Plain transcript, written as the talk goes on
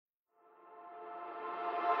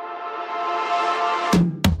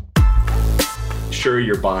sure,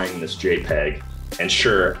 you're buying this JPEG, and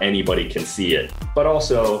sure, anybody can see it. But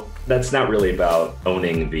also, that's not really about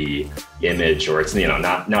owning the image, or it's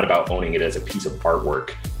not about owning it as a piece of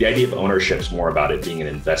artwork. The idea of ownership is more about it being an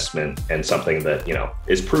investment and something that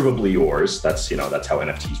is provably yours. That's how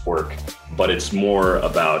NFTs work. But it's more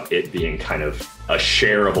about it being kind of a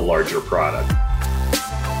share of a larger product.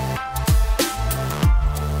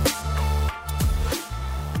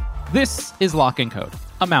 This is Lock and Code,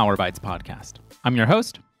 a Malwarebytes podcast. I'm your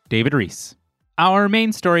host, David Reese. Our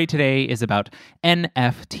main story today is about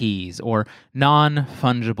NFTs, or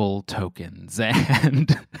non-fungible tokens.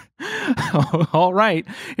 And all right,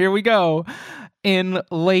 here we go. In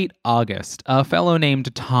late August, a fellow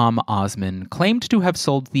named Tom Osman claimed to have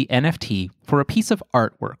sold the NFT for a piece of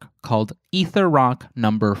artwork called EtherRock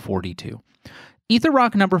number 42.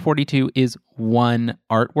 EtherRock number 42 is one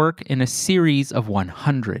artwork in a series of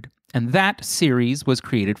 100. And that series was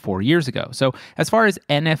created 4 years ago. So as far as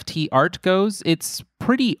NFT art goes, it's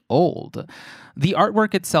pretty old. The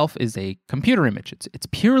artwork itself is a computer image. It's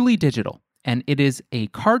purely digital, and it is a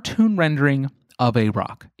cartoon rendering of a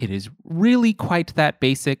rock. It is really quite that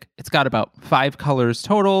basic. It's got about 5 colors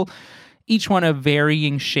total, each one a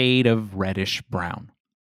varying shade of reddish brown.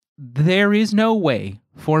 There is no way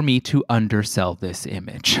for me to undersell this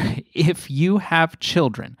image. If you have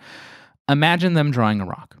children, imagine them drawing a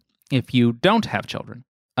rock. If you don't have children,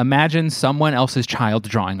 imagine someone else's child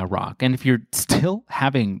drawing a rock. And if you're still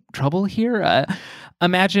having trouble here,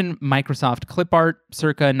 imagine Microsoft Clip Art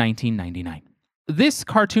circa 1999. This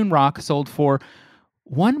cartoon rock sold for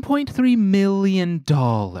 $1.3 million.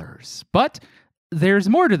 But there's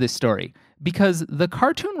more to this story, because the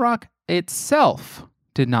cartoon rock itself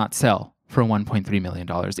did not sell for $1.3 million.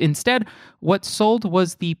 Instead, what sold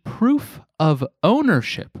was the proof of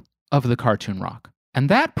ownership of the cartoon rock. And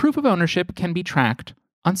that proof of ownership can be tracked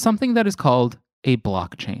on something that is called a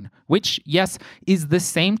blockchain, which, yes, is the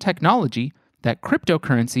same technology that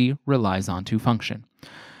cryptocurrency relies on to function.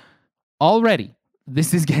 Already,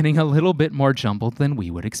 this is getting a little bit more jumbled than we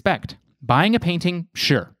would expect. Buying a painting,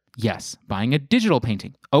 sure, yes. Buying a digital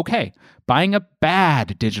painting, okay. Buying a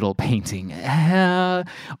bad digital painting,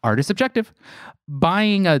 art is subjective.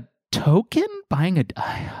 Buying a token? Buying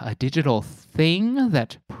a digital thing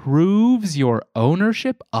that proves your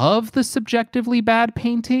ownership of the subjectively bad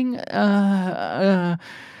painting? And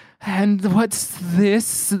what's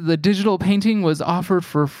this? The digital painting was offered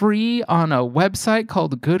for free on a website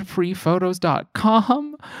called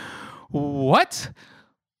goodfreephotos.com? What?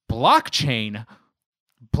 Blockchain?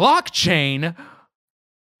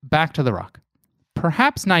 Back to the rock.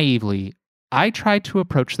 Perhaps naively, I tried to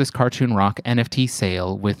approach this cartoon rock NFT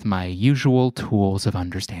sale with my usual tools of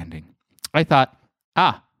understanding. I thought,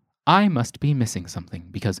 I must be missing something,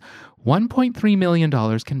 because $1.3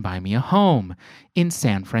 million can buy me a home in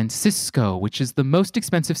San Francisco, which is the most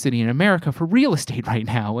expensive city in America for real estate right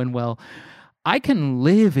now. And well, I can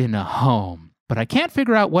live in a home, but I can't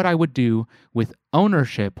figure out what I would do with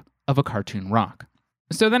ownership of a cartoon rock.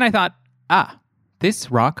 So then I thought,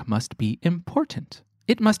 this rock must be important.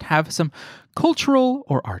 It must have some cultural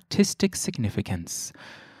or artistic significance.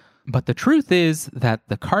 But the truth is that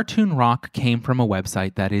the cartoon rock came from a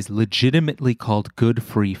website that is legitimately called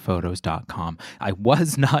goodfreephotos.com. I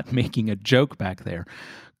was not making a joke back there.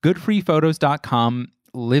 Goodfreephotos.com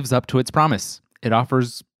lives up to its promise. It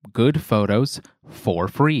offers good photos for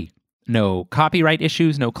free. No copyright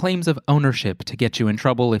issues, no claims of ownership to get you in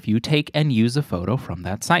trouble if you take and use a photo from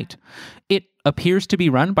that site. It appears to be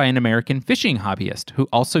run by an American fishing hobbyist who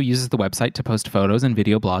also uses the website to post photos and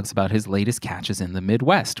video blogs about his latest catches in the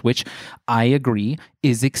Midwest, which I agree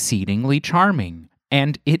is exceedingly charming.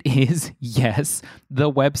 And it is, yes,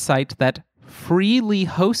 the website that freely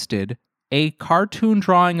hosted a cartoon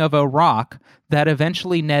drawing of a rock that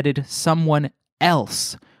eventually netted someone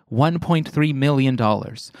else $1.3 million.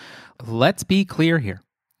 Let's be clear here.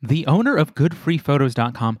 The owner of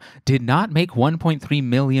goodfreephotos.com did not make $1.3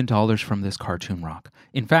 million from this cartoon rock.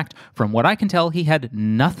 In fact, from what I can tell, he had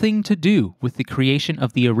nothing to do with the creation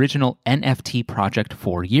of the original NFT project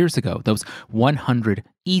 4 years ago, those 100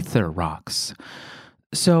 Ether rocks.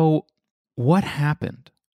 So, what happened?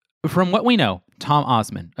 From what we know, Tom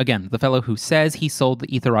Osman, again, the fellow who says he sold the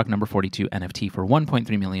EtherRock number 42 NFT for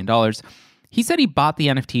 $1.3 million, he said he bought the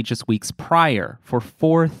NFT just weeks prior for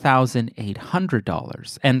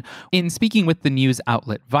 $4,800. And in speaking with the news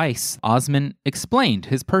outlet Vice, Osman explained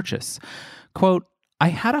his purchase. Quote, I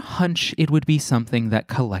had a hunch it would be something that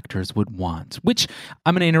collectors would want, which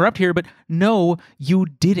I'm going to interrupt here, but no, you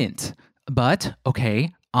didn't. But,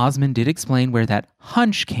 okay, Osman did explain where that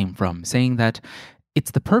hunch came from, saying that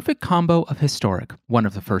It's the perfect combo of historic, one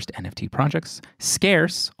of the first NFT projects,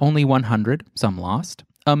 scarce, only 100, some lost,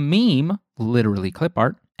 a meme, literally clip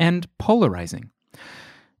art, and polarizing.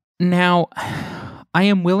 Now, I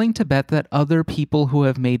am willing to bet that other people who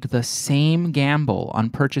have made the same gamble on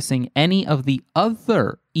purchasing any of the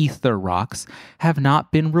other Ether rocks have not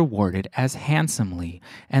been rewarded as handsomely,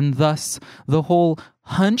 and thus the whole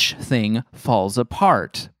hunch thing falls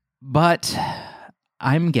apart. But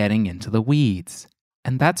I'm getting into the weeds,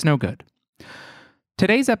 and that's no good.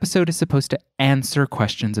 Today's episode is supposed to answer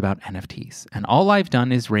questions about NFTs, and all I've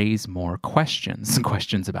done is raise more questions.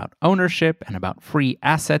 Questions about ownership and about free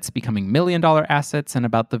assets becoming million-dollar assets and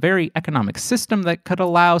about the very economic system that could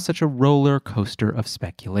allow such a roller coaster of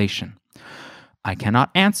speculation. I cannot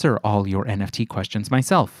answer all your NFT questions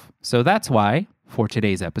myself, so that's why, for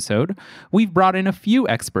today's episode, we've brought in a few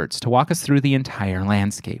experts to walk us through the entire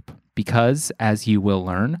landscape. Because, as you will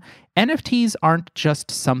learn, NFTs aren't just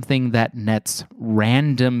something that nets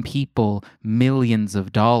random people millions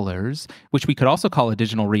of dollars, which we could also call a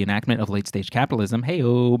digital reenactment of late-stage capitalism,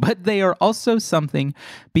 hey-oh, but they are also something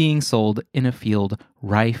being sold in a field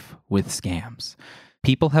rife with scams.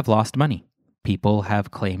 People have lost money. People have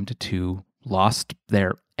claimed to lost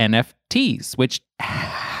their NFTs, which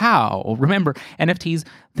how? Remember, NFTs,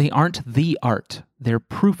 they aren't the art. They're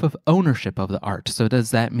proof of ownership of the art. So does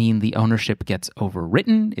that mean the ownership gets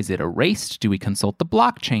overwritten? Is it erased? Do we consult the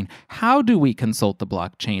blockchain? How do we consult the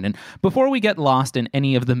blockchain? And before we get lost in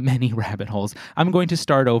any of the many rabbit holes, I'm going to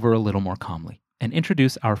start over a little more calmly and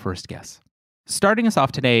introduce our first guest. Starting us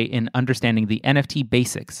off today in understanding the NFT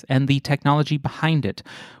basics and the technology behind it,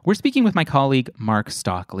 we're speaking with my colleague Mark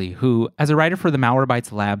Stockley, who, as a writer for the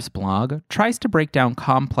Malwarebytes Labs blog, tries to break down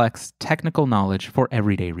complex technical knowledge for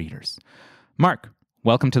everyday readers. Mark,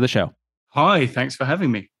 welcome to the show. Hi, thanks for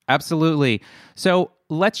having me. Absolutely. So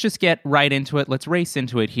let's just get right into it. Let's race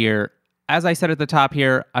into it here. As I said at the top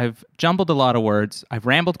here, I've jumbled a lot of words. I've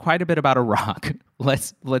rambled quite a bit about a rock.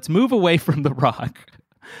 Let's move away from the rock.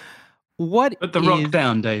 Put the rock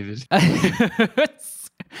down, David.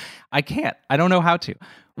 I can't. I don't know how to.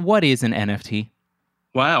 What is an NFT?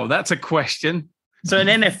 Wow, that's a question. So an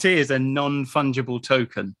NFT is a non-fungible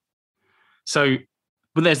token. So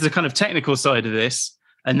but there's the kind of technical side of this,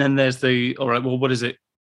 and then there's the, all right, well, what is it?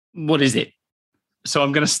 What is it? So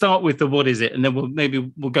I'm going to start with the what is it, and then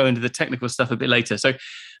we'll go into the technical stuff a bit later. So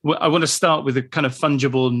I want to start with the kind of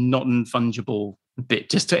fungible, non-fungible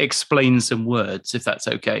bit, just to explain some words, if that's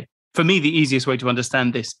okay. For me, the easiest way to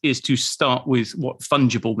understand this is to start with what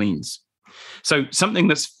fungible means. So something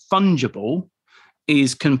that's fungible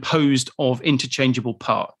is composed of interchangeable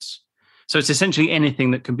parts. So it's essentially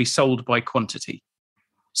anything that can be sold by quantity.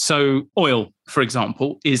 So oil, for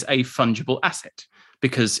example, is a fungible asset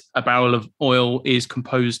because a barrel of oil is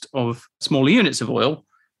composed of smaller units of oil.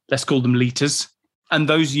 Let's call them liters. And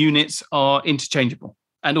those units are interchangeable.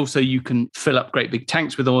 And also you can fill up great big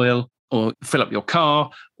tanks with oil, or fill up your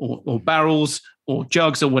car, or barrels, or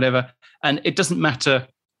jugs, or whatever. And it doesn't matter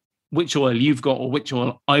which oil you've got or which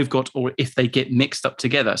oil I've got, or if they get mixed up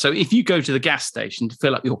together. So if you go to the gas station to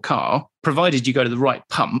fill up your car, provided you go to the right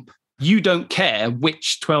pump, you don't care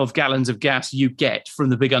which 12 gallons of gas you get from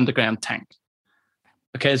the big underground tank.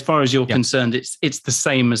 Okay, as far as you're concerned, it's the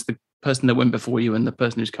same as the person that went before you and the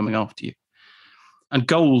person who's coming after you. And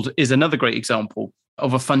gold is another great example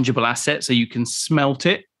of a fungible asset. So you can smelt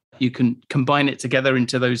it. You can combine it together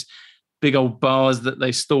into those big old bars that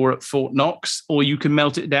they store at Fort Knox, or you can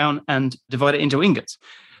melt it down and divide it into ingots.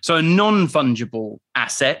 So a non-fungible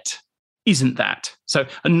asset isn't that. So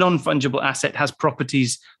a non-fungible asset has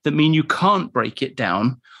properties that mean you can't break it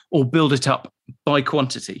down or build it up by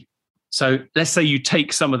quantity. So let's say you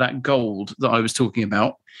take some of that gold that I was talking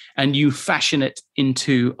about and you fashion it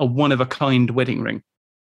into a one-of-a-kind wedding ring.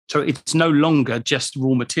 So it's no longer just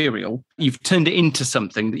raw material. You've turned it into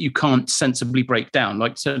something that you can't sensibly break down.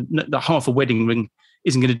 Like, so the half a wedding ring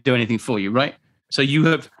isn't going to do anything for you, right? So you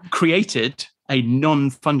have created a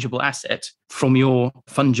non-fungible asset from your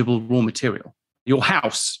fungible raw material. Your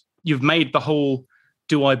house, you've made the whole,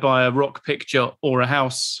 do I buy a rock picture or a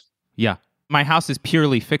house? Yeah. My house is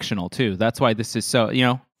purely fictional too. That's why this is so,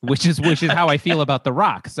 which is how I feel about The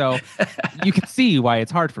Rock. So you can see why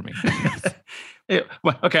it's hard for me.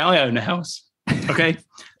 Well, okay, I own a house. Okay,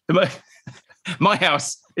 my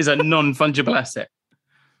house is a non-fungible asset.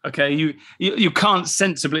 Okay, you can't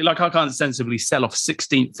sensibly, like I can't sensibly sell off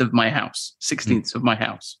 16th of my house.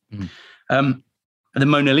 Mm. The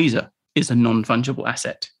Mona Lisa is a non-fungible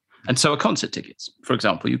asset, and so are concert tickets. For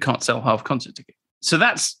example, you can't sell half concert ticket. So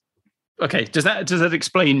that's okay. Does that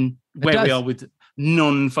explain where we are with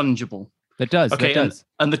non-fungible? That does. Okay, that does.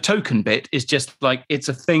 And the token bit is just like it's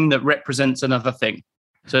a thing that represents another thing.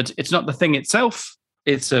 So it's not the thing itself,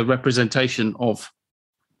 it's a representation of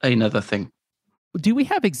another thing. Do we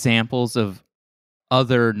have examples of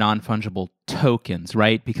other non-fungible tokens,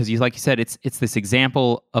 right? Because like you said, it's this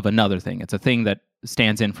example of another thing. It's a thing that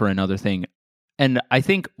stands in for another thing. And I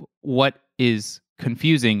think what is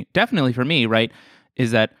confusing, definitely for me, right, is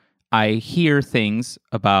that I hear things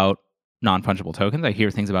about non-fungible tokens. I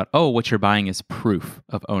hear things about, oh, what you're buying is proof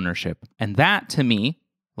of ownership. And that to me,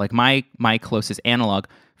 like my closest analog,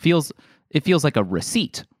 feels like a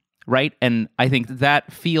receipt, right? And I think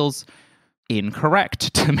that feels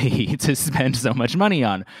incorrect to me to spend so much money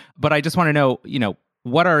on. But I just want to know,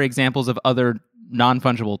 what are examples of other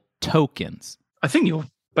non-fungible tokens? I think you're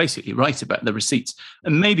basically right about the receipts.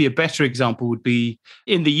 And maybe a better example would be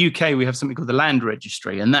in the UK, we have something called the Land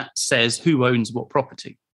Registry, and that says who owns what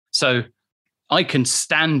property. So I can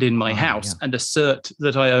stand in my house and assert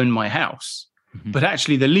that I own my house. Mm-hmm. But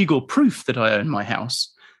actually the legal proof that I own my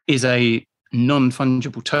house is a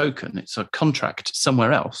non-fungible token. It's a contract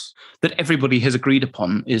somewhere else that everybody has agreed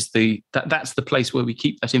upon that's the place where we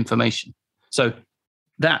keep that information. So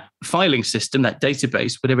that filing system, that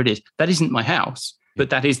database, whatever it is, that isn't my house, but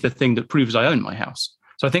that is the thing that proves I own my house.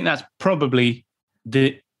 So I think that's probably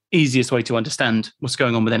the easiest way to understand what's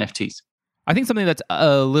going on with NFTs. I think something that's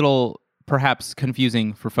a little perhaps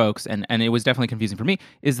confusing for folks, and it was definitely confusing for me,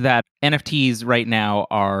 is that NFTs right now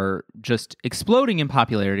are just exploding in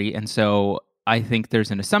popularity. And so I think there's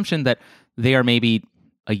an assumption that they are maybe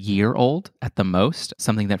a year old at the most,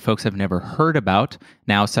 something that folks have never heard about,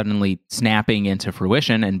 now suddenly snapping into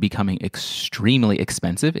fruition and becoming extremely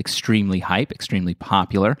expensive, extremely hype, extremely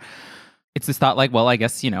popular. It's this thought like, well, I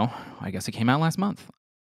guess it came out last month.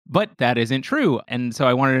 But that isn't true. And so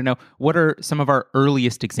I wanted to know, what are some of our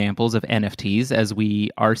earliest examples of NFTs as we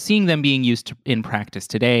are seeing them being used in practice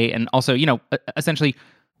today? And also, essentially,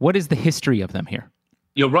 what is the history of them here?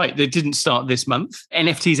 You're right. They didn't start this month.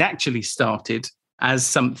 NFTs actually started as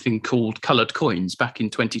something called colored coins back in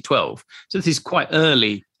 2012. So this is quite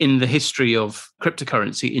early in the history of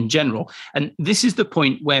cryptocurrency in general. And this is the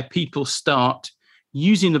point where people start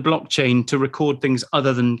using the blockchain to record things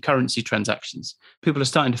other than currency transactions. People are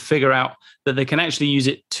starting to figure out that they can actually use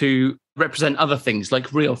it to represent other things,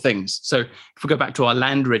 like real things. So if we go back to our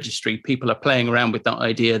land registry, people are playing around with that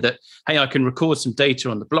idea that, hey, I can record some data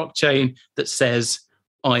on the blockchain that says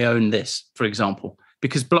I own this, for example,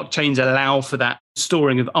 because blockchains allow for that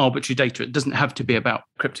storing of arbitrary data. It doesn't have to be about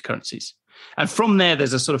cryptocurrencies. And from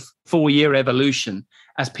there's a sort of 4-year evolution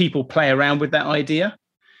as people play around with that idea.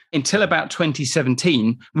 Until about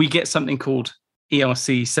 2017, we get something called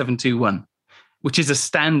ERC 721, which is a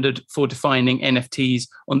standard for defining NFTs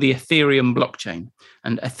on the Ethereum blockchain.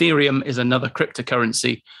 And Ethereum is another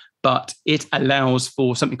cryptocurrency, but it allows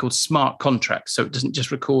for something called smart contracts. So it doesn't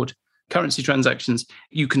just record currency transactions.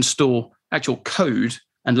 You can store actual code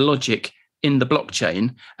and logic in the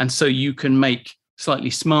blockchain. And so you can make slightly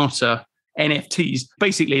smarter NFTs,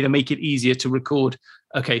 basically to make it easier to record,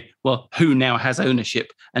 okay, well, who now has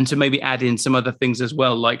ownership, and to maybe add in some other things as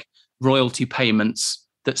well, like royalty payments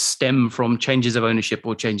that stem from changes of ownership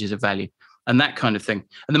or changes of value and that kind of thing.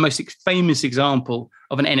 And the most famous example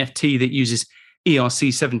of an NFT that uses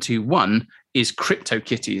ERC 721 is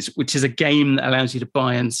CryptoKitties, which is a game that allows you to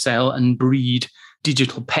buy and sell and breed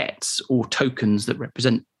digital pets or tokens that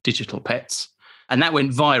represent digital pets. And that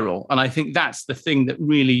went viral. And I think that's the thing that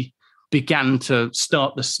really began to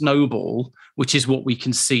start the snowball, which is what we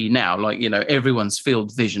can see now. Like, everyone's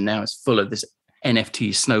field vision now is full of this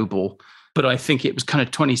NFT snowball. But I think it was kind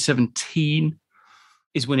of 2017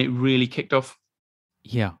 is when it really kicked off.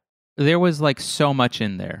 Yeah. There was like so much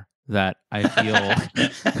in there that I feel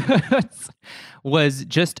was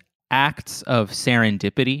just acts of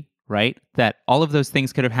serendipity, right? That all of those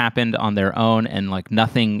things could have happened on their own and like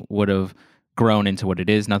nothing would have grown into what it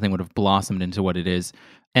is. Nothing would have blossomed into what it is.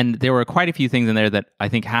 And there were quite a few things in there that I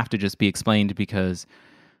think have to just be explained because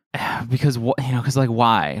like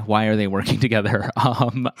why are they working together?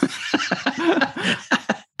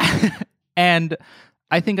 And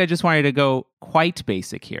I think I just wanted to go quite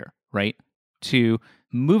basic here, right? To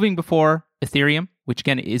moving before Ethereum, which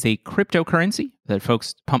again is a cryptocurrency that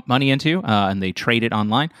folks pump money into and they trade it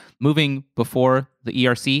online. Moving before the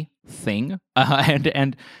ERC thing,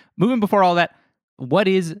 and moving before all that, what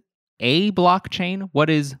is a blockchain? What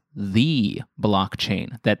is the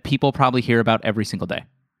blockchain that people probably hear about every single day?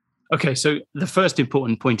 Okay, so the first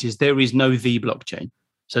important point is there is no the blockchain.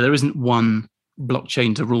 So there isn't one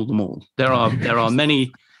blockchain to rule them all. There are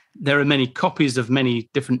many copies of many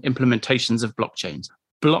different implementations of blockchains.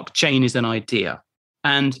 Blockchain is an idea.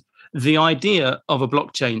 And the idea of a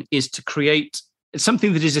blockchain is to create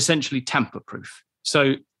something that is essentially tamper-proof.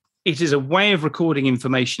 So it is a way of recording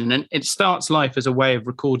information, and it starts life as a way of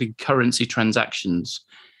recording currency transactions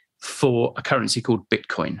for a currency called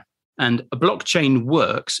Bitcoin. And a blockchain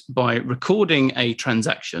works by recording a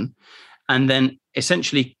transaction and then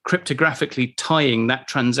essentially cryptographically tying that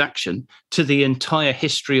transaction to the entire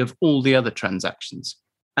history of all the other transactions.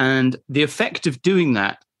 And the effect of doing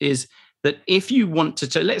that is that if you want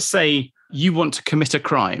to, let's say you want to commit a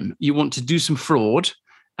crime, you want to do some fraud,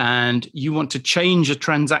 and you want to change a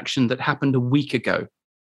transaction that happened a week ago.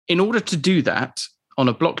 In order to do that on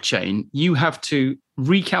a blockchain, you have to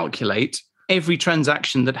recalculate every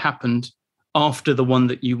transaction that happened after the one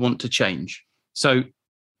that you want to change. So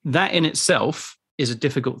that in itself is a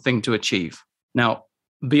difficult thing to achieve. Now,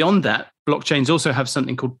 beyond that, blockchains also have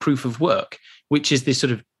something called proof of work, which is this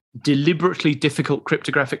sort of deliberately difficult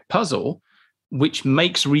cryptographic puzzle, which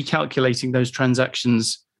makes recalculating those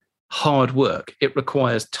transactions hard work. It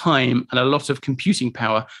requires time and a lot of computing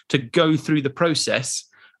power to go through the process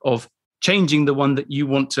of changing the one that you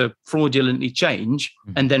want to fraudulently change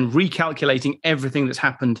and then recalculating everything that's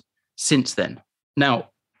happened since then.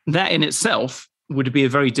 Now, that in itself would be a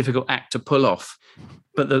very difficult act to pull off.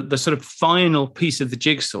 But the sort of final piece of the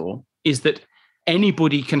jigsaw is that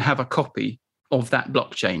anybody can have a copy of that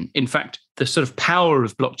blockchain. In fact, the sort of power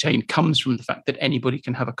of blockchain comes from the fact that anybody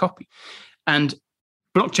can have a copy. And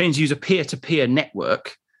blockchains use a peer-to-peer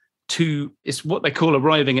network it's what they call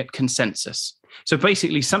arriving at consensus. So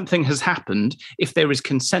basically something has happened if there is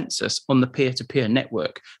consensus on the peer-to-peer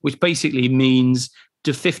network, which basically means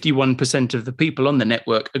do 51% of the people on the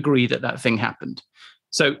network agree that that thing happened.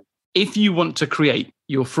 So if you want to create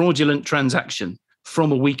your fraudulent transaction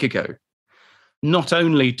from a week ago, not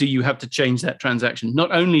only do you have to change that transaction,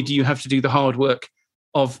 not only do you have to do the hard work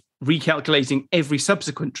of recalculating every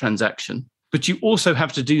subsequent transaction, but you also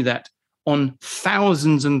have to do that on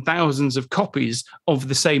thousands and thousands of copies of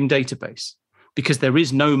the same database, because there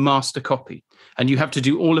is no master copy, and you have to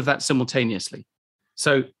do all of that simultaneously.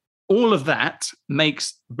 So all of that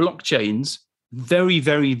makes blockchains very,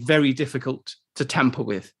 very, very difficult to tamper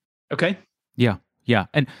with. Okay? Yeah.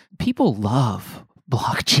 And people love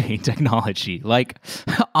blockchain technology, like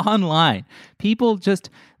online. People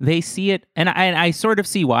they see it, and I sort of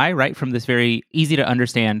see why, right? From this very easy to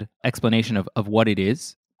understand explanation of what it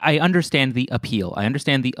is. I understand the appeal. I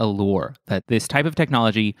understand the allure that this type of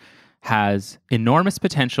technology has enormous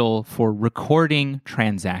potential for recording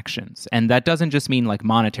transactions. And that doesn't just mean like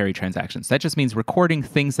monetary transactions. That just means recording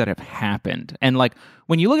things that have happened. And like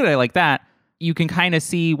when you look at it like that, you can kind of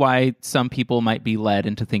see why some people might be led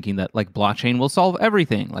into thinking that like blockchain will solve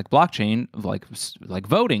everything. Like blockchain, like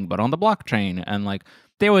voting, but on the blockchain. And like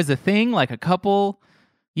there was a thing like a couple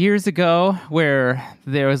years ago where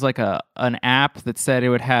there was like an app that said it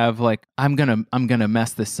would have like I'm gonna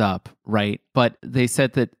mess this up, right? But they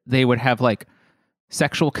said that they would have like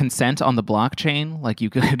sexual consent on the blockchain, like you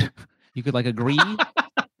could like agree.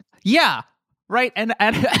 Yeah, right. And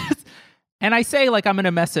I say like I'm gonna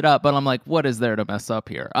mess it up, but I'm like, what is there to mess up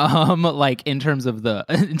here? Like in terms of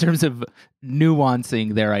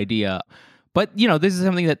nuancing their idea. But you know, this is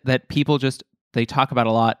something that people they talk about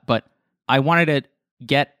a lot. But I wanted to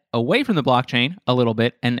get away from the blockchain a little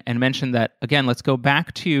bit and mention that, again, let's go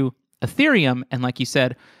back to Ethereum. And like you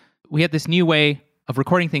said, we had this new way of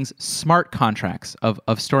recording things, smart contracts,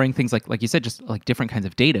 of storing things like you said, just like different kinds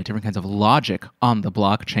of data, different kinds of logic on the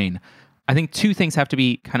blockchain. I think two things have to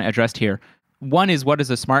be kind of addressed here. One is, what is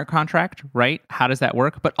a smart contract, right? How does that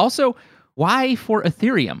work? But also, why for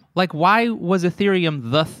Ethereum? Like, why was Ethereum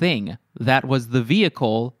the thing that was the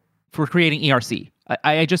vehicle for creating ERC?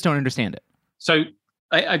 I just don't understand it. So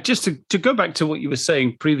I just to go back to what you were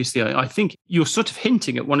saying previously, I think you're sort of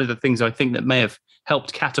hinting at one of the things I think that may have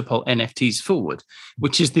helped catapult NFTs forward,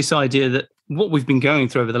 which is this idea that what we've been going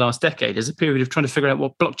through over the last decade is a period of trying to figure out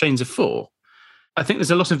what blockchains are for. I think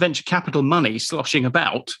there's a lot of venture capital money sloshing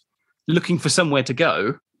about, looking for somewhere to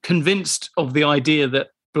go, convinced of the idea that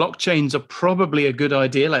blockchains are probably a good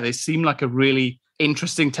idea, like they seem like a really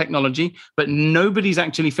interesting technology, but nobody's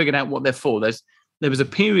actually figured out what they're for. There was a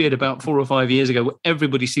period about 4 or 5 years ago where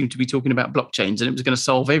everybody seemed to be talking about blockchains and it was going to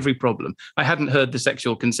solve every problem. I hadn't heard the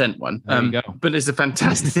sexual consent one, but it's a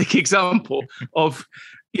fantastic example of,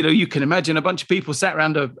 you can imagine a bunch of people sat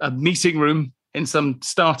around a meeting room in some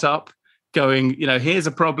startup going, here's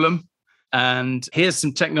a problem and here's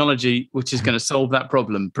some technology which is going to solve that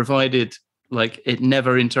problem, provided like it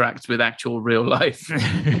never interacts with actual real life.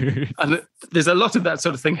 And there's a lot of that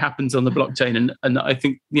sort of thing happens on the blockchain. And I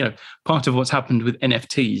think, part of what's happened with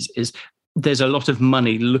NFTs is there's a lot of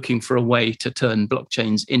money looking for a way to turn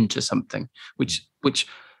blockchains into something, which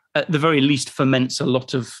at the very least ferments a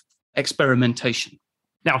lot of experimentation.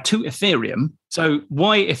 Now, to Ethereum. So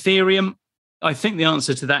why Ethereum? I think the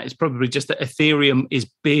answer to that is probably just that Ethereum is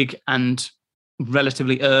big and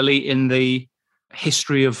relatively early in the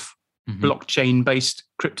history of blockchain-based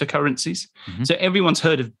cryptocurrencies. So everyone's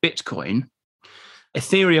heard of Bitcoin.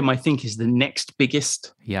 Ethereum, I think, is the next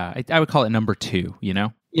biggest. Yeah, I would call it number 2, you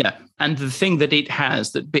know? Yeah. And the thing that it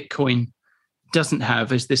has that Bitcoin doesn't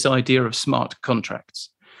have is this idea of smart contracts.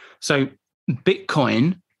 So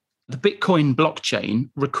Bitcoin, the Bitcoin blockchain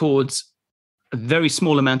records a very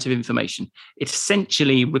small amount of information. It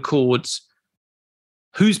essentially records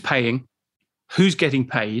who's paying, who's getting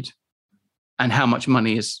paid, and how much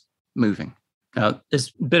money is moving. Now,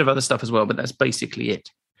 there's a bit of other stuff as well, but that's basically it.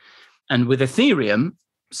 And with Ethereum,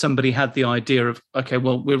 somebody had the idea of, okay,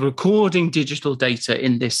 well, we're recording digital data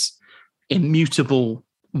in this immutable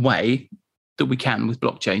way that we can with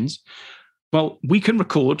blockchains. Well, we can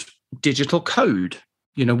record digital code.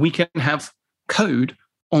 You know, we can have code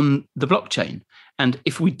on the blockchain. And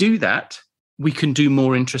if we do that, we can do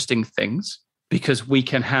more interesting things because we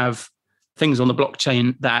can have things on the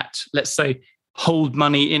blockchain that, let's say, hold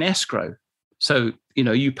money in escrow. So, you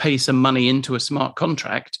know, you pay some money into a smart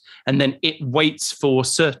contract and then it waits for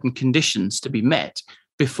certain conditions to be met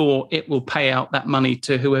before it will pay out that money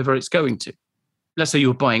to whoever it's going to. Let's say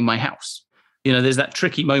you're buying my house. You know, there's that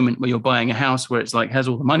tricky moment where you're buying a house where it's like, has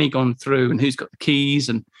all the money gone through and who's got the keys?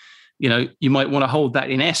 And, you know, you might want to hold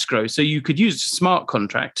that in escrow. So you could use a smart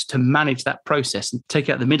contract to manage that process and take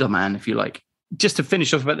out the middleman, if you like. Just to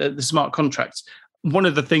finish off about the smart contracts, one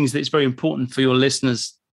of the things that's very important for your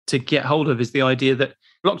listeners to get hold of is the idea that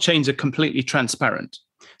blockchains are completely transparent.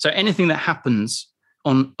 So anything that happens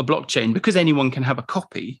on a blockchain, because anyone can have a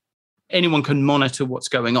copy, anyone can monitor what's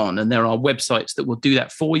going on. And there are websites that will do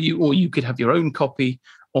that for you, or you could have your own copy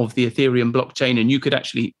of the Ethereum blockchain and you could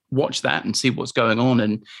actually watch that and see what's going on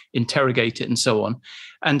and interrogate it and so on.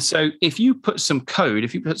 And so if you put some code,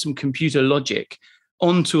 if you put some computer logic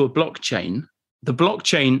onto a blockchain, the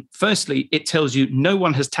blockchain, firstly, it tells you no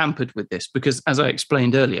one has tampered with this because, as I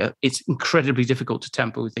explained earlier, it's incredibly difficult to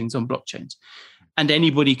tamper with things on blockchains. And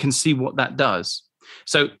anybody can see what that does.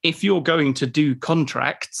 So if you're going to do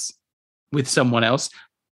contracts with someone else,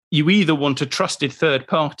 you either want a trusted third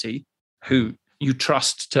party who you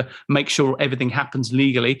trust to make sure everything happens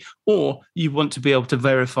legally, or you want to be able to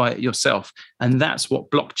verify it yourself. And that's what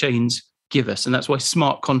blockchains give us. And that's why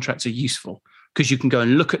smart contracts are useful, because you can go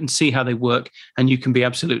and look at and see how they work, and you can be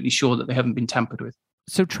absolutely sure that they haven't been tampered with.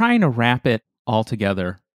 So trying to wrap it all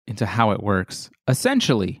together into how it works,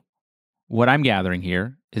 essentially, what I'm gathering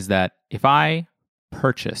here is that if I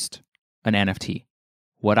purchased an NFT,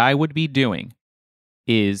 what I would be doing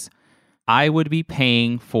is I would be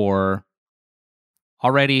paying for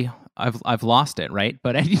already. I've lost it, right?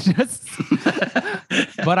 But I just,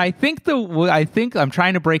 but I think I'm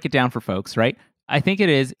trying to break it down for folks, right? I think it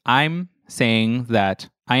is. I'm saying that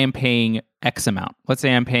I am paying X amount. Let's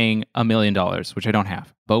say I'm paying $1 million, which I don't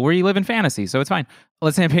have, but we live in fantasy, so it's fine.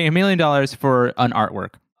 Let's say I'm paying $1 million for an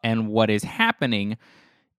artwork. And what is happening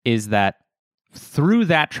is that through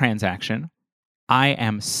that transaction, I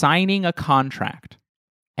am signing a contract,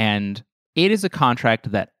 and it is a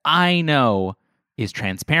contract that I know is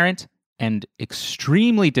transparent and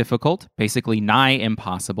extremely difficult, basically nigh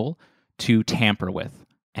impossible to tamper with.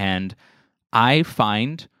 And I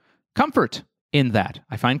find comfort in that.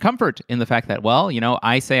 I find comfort in the fact that, well, you know,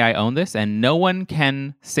 I say I own this and no one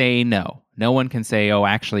can say no. No one can say, oh,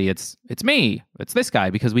 actually, it's me, it's this guy,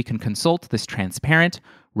 because we can consult this transparent,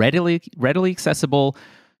 readily accessible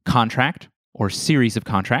contract or series of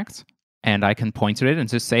contracts, and I can point to it and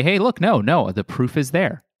just say, hey, look, no, the proof is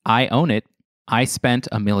there. I own it. I spent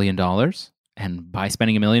 $1 million, and by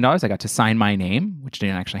spending $1 million, I got to sign my name, which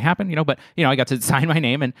didn't actually happen, but I got to sign my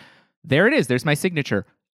name, and there it is. There's my signature.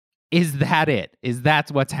 Is that it? Is that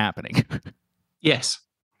what's happening? Yes.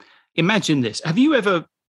 Imagine this. Have you ever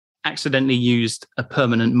accidentally used a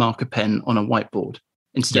permanent marker pen on a whiteboard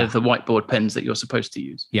instead of the whiteboard pens that you're supposed to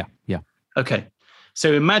use? Yeah. Okay.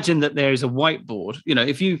 So imagine that there is a whiteboard.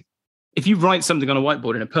 If you write something on a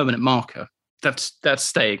whiteboard in a permanent marker, that's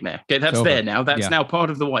staying there. Okay, that's there now. That's now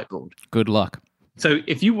part of the whiteboard. Good luck. So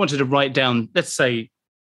if you wanted to write down, let's say,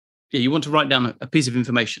 you want to write down a piece of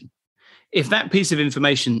information. If that piece of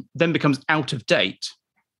information then becomes out of date,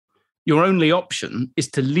 your only option is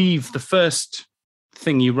to leave the first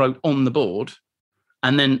thing you wrote on the board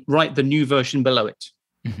and then write the new version below it.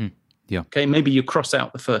 Mm-hmm. Yeah. Okay, maybe you cross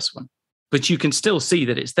out the first one, but you can still see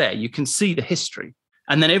that it's there. You can see the history.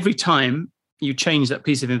 And then every time you change that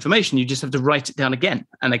piece of information, you just have to write it down again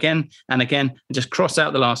and again and again, and just cross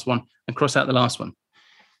out the last one and cross out the last one.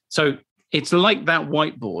 So it's like that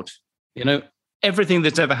whiteboard. Everything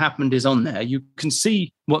that's ever happened is on there. You can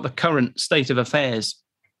see what the current state of affairs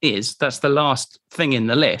is. That's the last thing in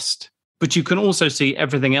the list. But you can also see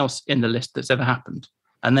everything else in the list that's ever happened.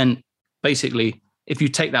 And then basically, if you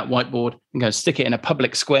take that whiteboard and go stick it in a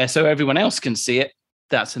public square so everyone else can see it,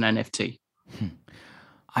 that's an NFT.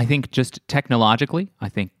 I think just technologically, I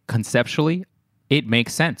think conceptually, it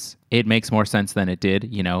makes sense. It makes more sense than it did,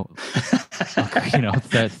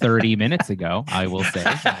 30 minutes ago, I will say.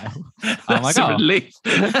 I'm like, a relief.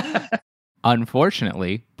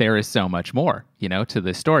 Unfortunately, there is so much more, to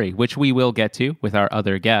this story, which we will get to with our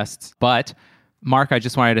other guests. But Mark, I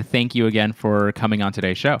just wanted to thank you again for coming on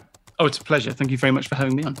today's show. Oh, it's a pleasure. Thank you very much for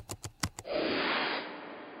having me on.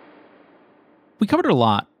 We covered a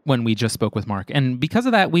lot when we just spoke with Mark, and because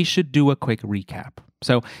of that, we should do a quick recap.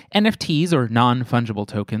 So NFTs, or non-fungible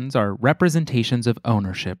tokens, are representations of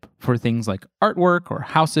ownership for things like artwork or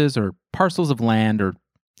houses or parcels of land or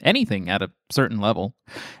anything at a certain level.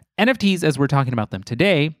 NFTs, as we're talking about them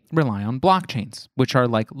today, rely on blockchains, which are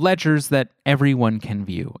like ledgers that everyone can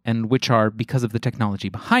view, and which are, because of the technology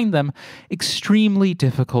behind them, extremely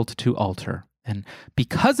difficult to alter. And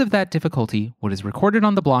because of that difficulty, what is recorded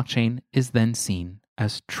on the blockchain is then seen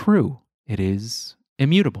as true. It is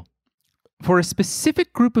immutable. For a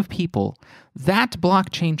specific group of people, that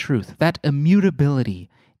blockchain truth, that immutability,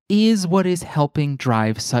 is what is helping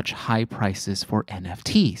drive such high prices for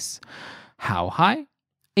NFTs. How high?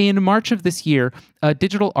 In March of this year, a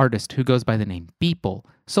digital artist who goes by the name Beeple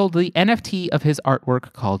sold the NFT of his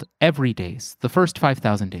artwork called Everydays, the first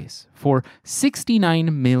 5,000 days, for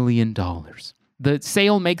 $69 million. The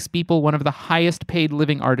sale makes Beeple one of the highest paid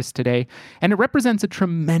living artists today, and it represents a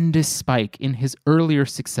tremendous spike in his earlier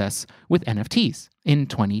success with NFTs. In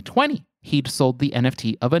 2020, he'd sold the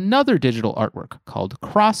NFT of another digital artwork called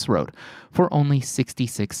Crossroad for only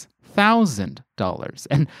 $66,000.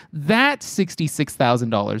 And that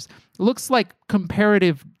 $66,000 looks like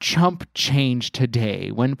comparative chump change today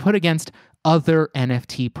when put against other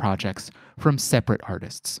NFT projects from separate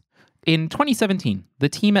artists. In 2017, the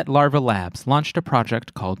team at Larva Labs launched a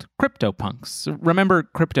project called CryptoPunks. Remember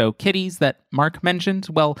CryptoKitties that Mark mentioned?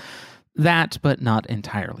 Well, that, but not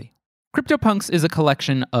entirely. CryptoPunks is a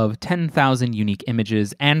collection of 10,000 unique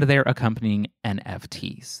images and their accompanying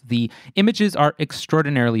NFTs. The images are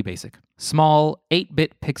extraordinarily basic. Small,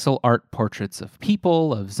 8-bit pixel art portraits of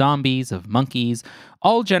people, of zombies, of monkeys,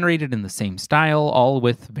 all generated in the same style, all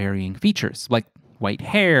with varying features, like white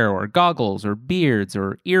hair, or goggles, or beards,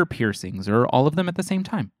 or ear piercings, or all of them at the same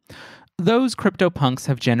time. Those CryptoPunks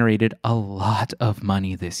have generated a lot of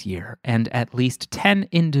money this year, and at least 10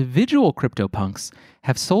 individual CryptoPunks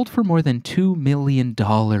have sold for more than $2 million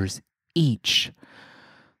each.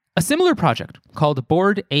 A similar project, called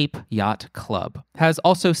Bored Ape Yacht Club, has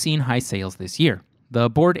also seen high sales this year. The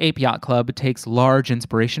Bored Ape Yacht Club takes large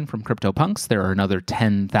inspiration from CryptoPunks. There are another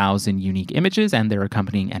 10,000 unique images and their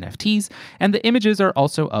accompanying NFTs, and the images are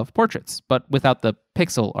also of portraits, but without the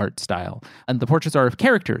pixel art style. And the portraits are of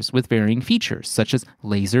characters with varying features, such as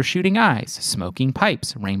laser shooting eyes, smoking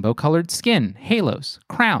pipes, rainbow-colored skin, halos,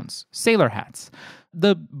 crowns, sailor hats.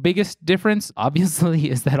 The biggest difference, obviously,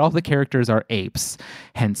 is that all the characters are apes,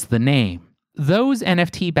 hence the name. Those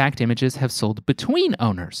NFT-backed images have sold between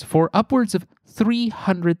owners for upwards of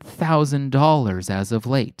 $300,000 as of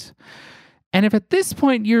late. And if at this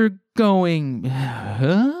point you're going,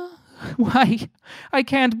 huh? Why, I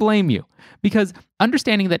can't blame you. Because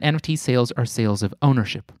understanding that NFT sales are sales of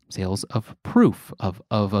ownership, sales of proof, of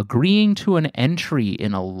agreeing to an entry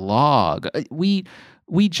in a log, we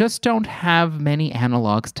just don't have many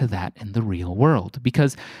analogs to that in the real world.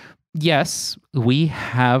 Because yes, we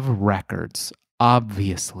have records,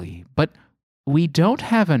 obviously, but we don't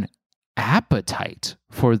have an appetite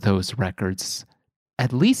for those records,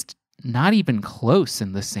 at least not even close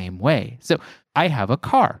in the same way. So I have a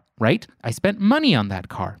car, right? I spent money on that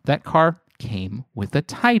car. That car came with a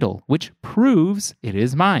title, which proves it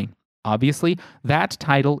is mine. Obviously, that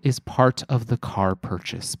title is part of the car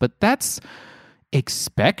purchase, but that's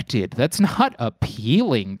expected. That's not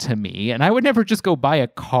appealing to me. And I would never just go buy a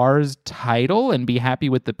car's title and be happy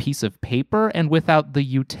with the piece of paper and without the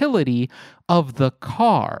utility of the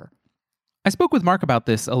car. I spoke with Mark about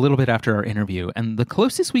this a little bit after our interview, and the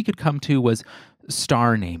closest we could come to was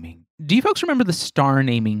star naming. Do you folks remember the star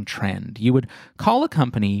naming trend? You would call a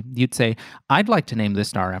company, you'd say, I'd like to name this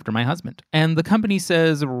star after my husband. And the company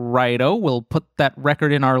says, righto, we'll put that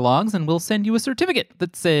record in our logs and we'll send you a certificate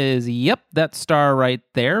that says, yep, that star right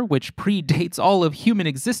there, which predates all of human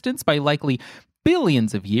existence by likely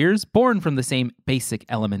billions of years, born from the same basic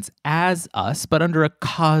elements as us, but under a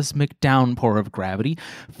cosmic downpour of gravity,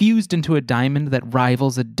 fused into a diamond that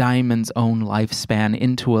rivals a diamond's own lifespan,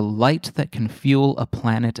 into a light that can fuel a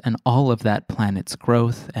planet and all of that planet's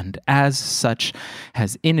growth, and as such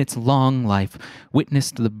has in its long life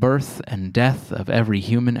witnessed the birth and death of every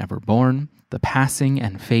human ever born, the passing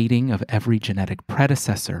and fading of every genetic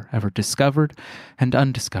predecessor ever discovered and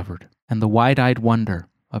undiscovered, and the wide-eyed wonder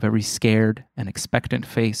of every scared and expectant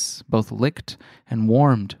face, both licked and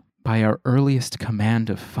warmed by our earliest command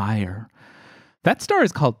of fire. That star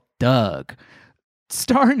is called Doug.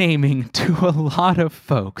 Star naming to a lot of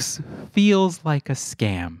folks feels like a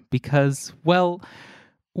scam because, well,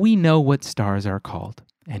 we know what stars are called.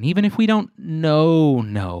 And even if we don't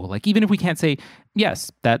know, like even if we can't say,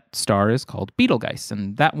 yes, that star is called Betelgeuse,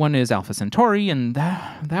 and that one is Alpha Centauri, and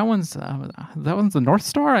that one's the North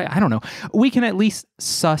Star. I don't know. We can at least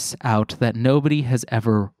suss out that nobody has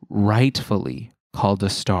ever rightfully called a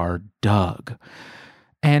star Doug.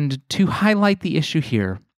 And to highlight the issue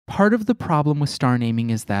here, part of the problem with star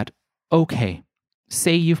naming is that, okay,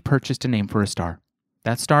 say you've purchased a name for a star.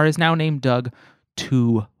 That star is now named Doug.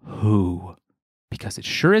 To who? Because it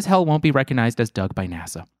sure as hell won't be recognized as Doug by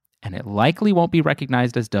NASA. And it likely won't be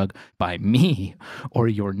recognized as Doug by me, or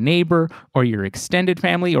your neighbor, or your extended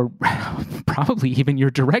family, or probably even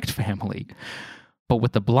your direct family. But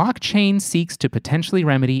what the blockchain seeks to potentially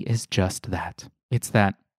remedy is just that. It's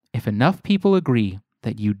that if enough people agree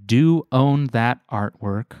that you do own that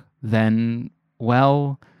artwork, then,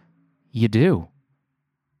 well, you do.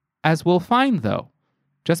 As we'll find, though,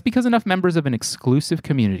 just because enough members of an exclusive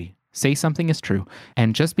community say something is true,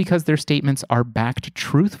 and just because their statements are backed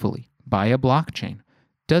truthfully by a blockchain,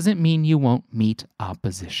 doesn't mean you won't meet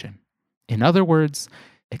opposition. In other words,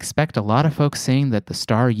 expect a lot of folks saying that the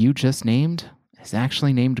star you just named is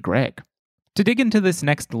actually named Greg. To dig into this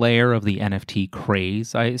next layer of the NFT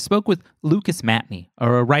craze, I spoke with Lucas Matney,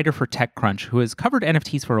 a writer for TechCrunch who has covered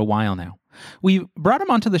NFTs for a while now. We brought him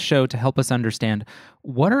onto the show to help us understand,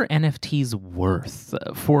 what are NFTs worth?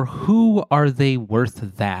 For who are they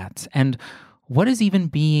worth that? And what is even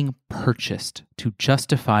being purchased to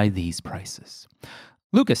justify these prices?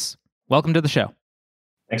 Lucas, welcome to the show.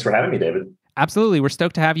 Thanks for having me, David. Absolutely. We're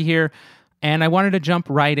stoked to have you here. And I wanted to jump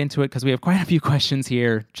right into it because we have quite a few questions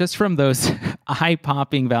here just from those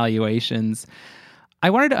eye-popping valuations. I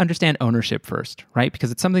wanted to understand ownership first, right?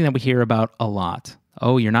 Because it's something that we hear about a lot.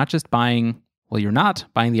 Oh, you're not just buying, well, you're not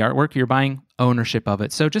buying the artwork, you're buying ownership of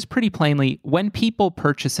it. So just pretty plainly, when people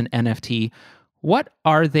purchase an NFT, what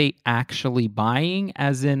are they actually buying?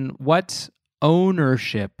 As in, what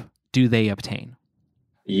ownership do they obtain?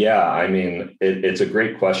 Yeah, I mean, it's a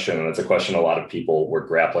great question. And it's a question a lot of people were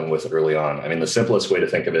grappling with early on. I mean, the simplest way to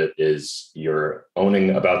think of it is you're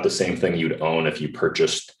owning about the same thing you'd own if you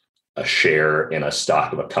purchased a share in a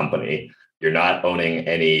stock of a company. You're not owning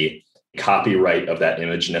any copyright of that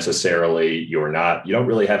image necessarily. You don't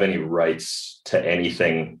really have any rights to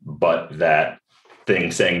anything but that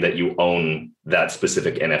thing saying that you own that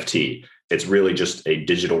specific NFT. It's really just a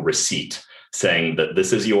digital receipt saying that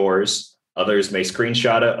this is yours. Others may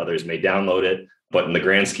screenshot it, others may download it, but in the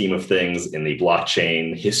grand scheme of things, in the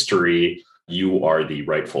blockchain history, you are the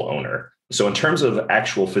rightful owner. So in terms of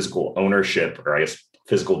actual physical ownership, or I guess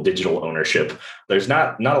physical digital ownership, there's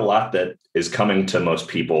not a lot that is coming to most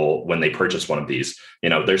people when they purchase one of these.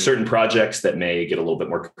 There's certain projects that may get a little bit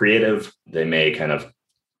more creative. They may kind of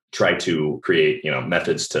try to create,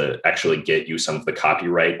 methods to actually get you some of the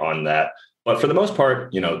copyright on that. But for the most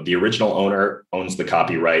part, the original owner owns the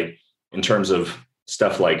copyright. In terms of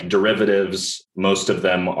stuff like derivatives, most of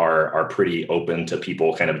them are pretty open to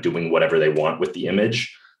people kind of doing whatever they want with the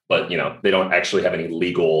image, but they don't actually have any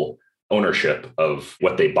legal ownership of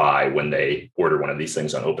what they buy when they order one of these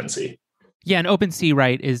things on OpenSea. Yeah, and OpenSea,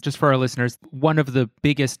 right, is, just for our listeners, one of the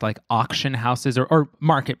biggest like auction houses or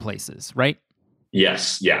marketplaces, right?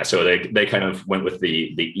 Yes. Yeah. So they kind of went with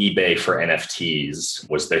the eBay for NFTs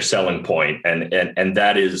was their selling point. And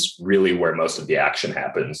that is really where most of the action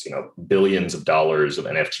happens. Billions of dollars of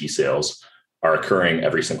NFT sales are occurring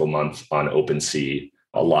every single month on OpenSea.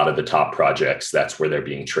 A lot of the top projects, that's where they're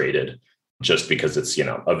being traded, just because it's,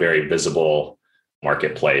 a very visible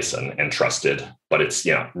marketplace and trusted, but it's,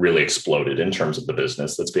 really exploded in terms of the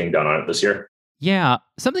business that's being done on it this year. Yeah.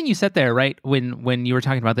 Something you said there, right? When you were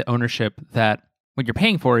talking about the ownership, that what you're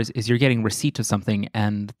paying for is you're getting receipt of something,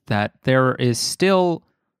 and that there is still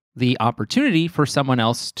the opportunity for someone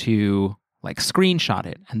else to like screenshot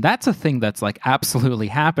it. And that's a thing that's like absolutely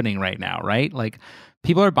happening right now, right? Like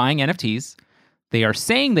people are buying NFTs. They are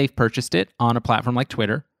saying they've purchased it on a platform like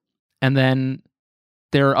Twitter. And then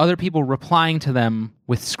there are other people replying to them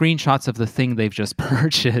with screenshots of the thing they've just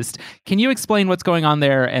purchased. Can you explain what's going on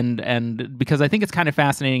there? And because I think it's kind of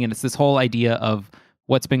fascinating, and it's this whole idea of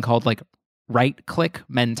what's been called like right-click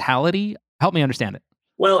mentality. Help me understand it.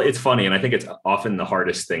 Well, it's funny, and I think it's often the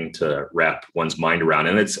hardest thing to wrap one's mind around.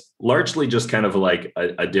 And it's largely just kind of like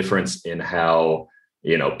a difference in how,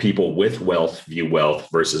 people with wealth view wealth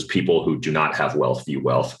versus people who do not have wealth view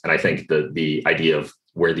wealth. And I think the idea of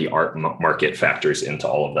where the art market factors into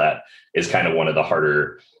all of that is kind of one of the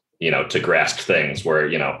harder, to grasp things where,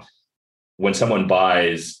 when someone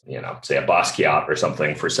buys, say a Basquiat or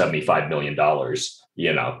something for $75 million,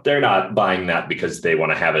 they're not buying that because they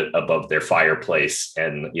want to have it above their fireplace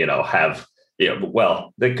and,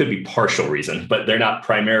 well, that could be partial reason, but they're not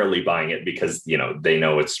primarily buying it because, they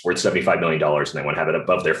know it's worth $75 million and they want to have it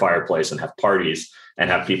above their fireplace and have parties and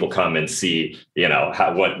have people come and see,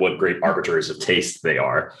 what great arbiters of taste they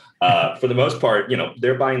are. For the most part,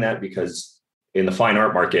 they're buying that because in the fine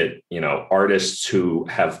art market, artists who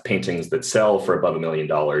have paintings that sell for above $1 million,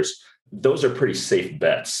 those are pretty safe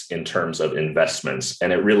bets in terms of investments.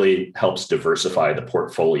 And it really helps diversify the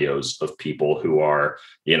portfolios of people who are,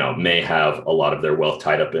 may have a lot of their wealth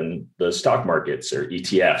tied up in the stock markets or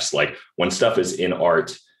ETFs. Like when stuff is in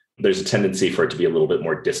art, there's a tendency for it to be a little bit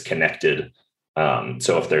more disconnected.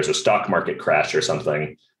 So if there's a stock market crash or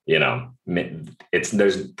something,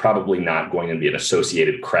 there's probably not going to be an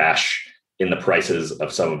associated crash in the prices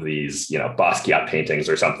of some of these, Basquiat paintings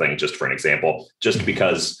or something, just for an example, just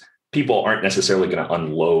because people aren't necessarily going to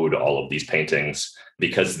unload all of these paintings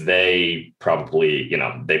because they probably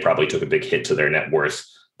took a big hit to their net worth,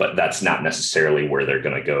 but that's not necessarily where they're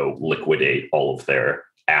going to go liquidate all of their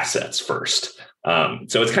assets first.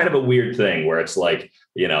 So it's kind of a weird thing where it's like,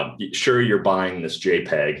 sure, you're buying this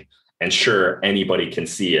JPEG and sure, anybody can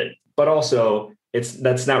see it, but also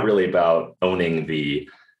that's not really about owning the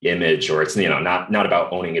image, or it's not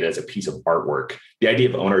about owning it as a piece of artwork. The idea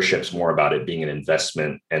of ownership is more about it being an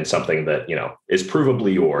investment and something that is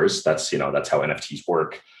provably yours. That's how NFTs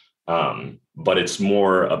work. But it's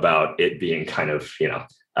more about it being kind of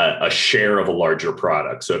a share of a larger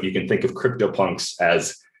product. So if you can think of CryptoPunks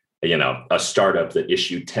as a startup that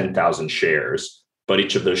issued 10,000 shares, but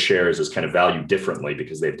each of those shares is kind of valued differently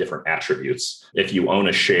because they have different attributes. If you own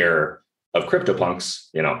a share of CryptoPunks,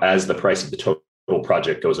 as the price of the total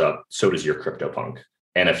project goes up, so does your CryptoPunk.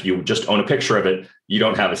 And if you just own a picture of it, you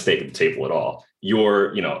don't have a stake at the table at all.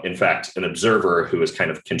 You're, in fact, an observer who is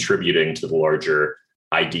kind of contributing to the larger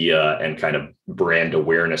idea and kind of brand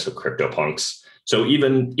awareness of CryptoPunks. So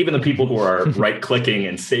even the people who are right-clicking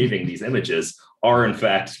and saving these images are in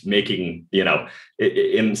fact making,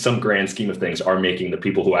 in some grand scheme of things, are making the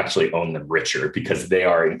people who actually own them richer because they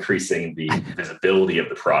are increasing the visibility of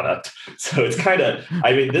the product. So it's kind of,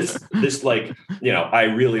 this like, I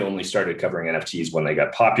really only started covering NFTs when they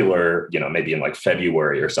got popular, maybe in like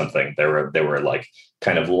February or something. They were like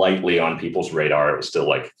kind of lightly on people's radar. It was still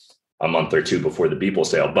like a month or two before the Beeple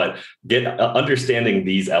sale, but understanding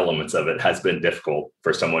these elements of it has been difficult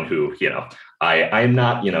for someone who, I'm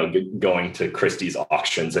not, going to Christie's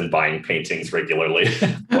auctions and buying paintings regularly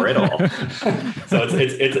or at all. So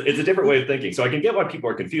it's a different way of thinking. So I can get why people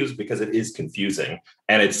are confused because it is confusing,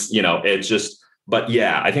 and it's just. But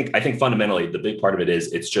yeah, I think fundamentally the big part of it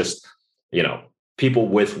is it's just people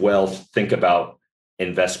with wealth think about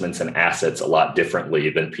investments and assets a lot differently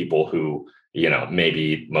than people who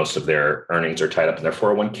maybe most of their earnings are tied up in their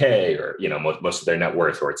 401k or, most of their net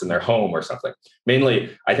worth, or it's in their home or something. Mainly,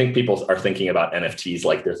 I think people are thinking about NFTs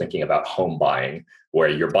like they're thinking about home buying, where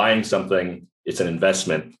you're buying something, it's an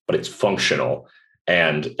investment, but it's functional.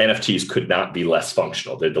 And NFTs could not be less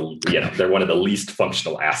functional. They're one of the least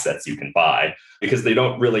functional assets you can buy because they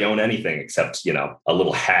don't really own anything except, a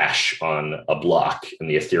little hash on a block in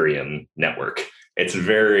the Ethereum network. It's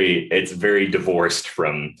very divorced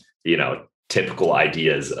from, typical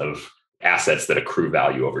ideas of assets that accrue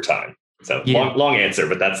value over time. So yeah. long answer,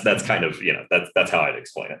 but that's kind of, that's how I'd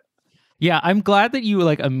explain it. Yeah, I'm glad that you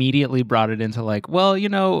like immediately brought it into like, well,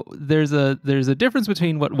 there's a difference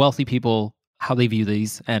between what wealthy people, how they view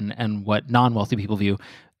these and what non-wealthy people view.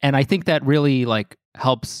 And I think that really like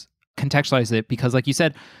helps contextualize it because like you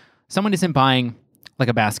said, someone isn't buying like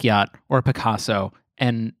a Basquiat or a Picasso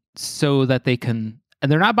and so that they can,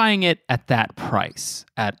 and they're not buying it at that price,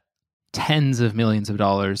 at tens of millions of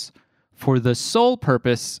dollars, for the sole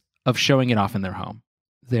purpose of showing it off in their home.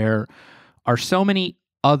 There are so many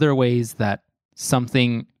other ways that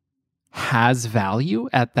something has value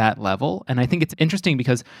at that level. And I think it's interesting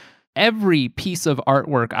because every piece of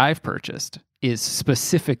artwork I've purchased is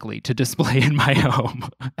specifically to display in my home.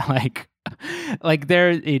 like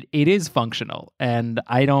there, it is functional. And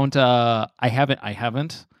I don't, I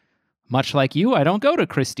haven't, much like you, I don't go to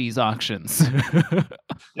Christie's auctions.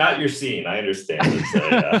 Not your scene. I understand.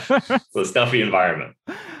 It's a stuffy environment.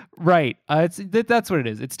 Right. That's what it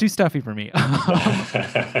is. It's too stuffy for me.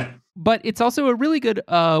 But it's also a really good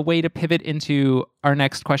way to pivot into our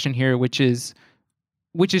next question here, which is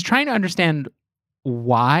trying to understand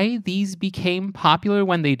why these became popular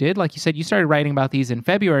when they did. Like you said, you started writing about these in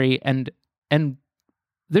February, and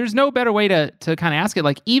there's no better way to kind of ask it.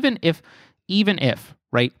 Like even if,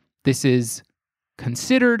 right, this is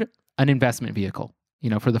considered an investment vehicle,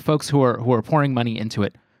 for the folks who are pouring money into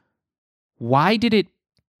it, why did it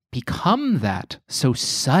become that so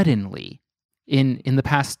suddenly in the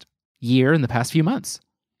past year, in the past few months?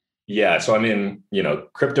 Yeah. So, I mean,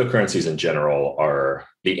 cryptocurrencies in general are,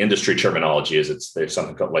 the industry terminology is there's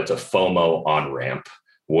something called, it's a FOMO on ramp,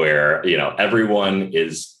 where, everyone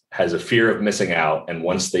has a fear of missing out. And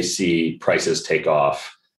once they see prices take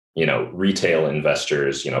off, retail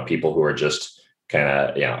investors, people who are just kind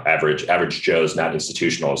of, average Joes, not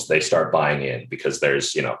institutionals, they start buying in because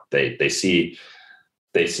there's, they see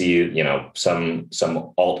some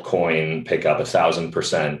altcoin pick up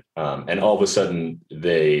 1,000%, and all of a sudden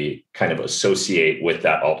they kind of associate with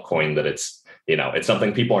that altcoin that it's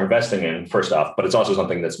something people are investing in, first off, but it's also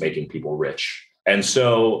something that's making people rich. And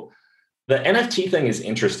so the NFT thing is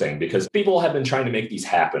interesting because people have been trying to make these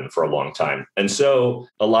happen for a long time. And so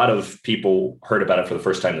a lot of people heard about it for the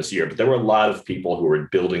first time this year, but there were a lot of people who were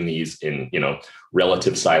building these in,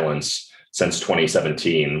 relative silence since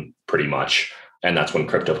 2017, pretty much. And that's when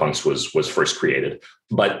CryptoPunks was first created.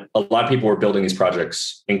 But a lot of people were building these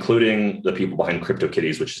projects, including the people behind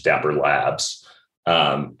CryptoKitties, which is Dapper Labs.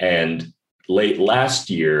 And late last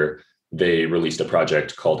year, they released a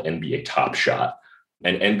project called NBA Top Shot.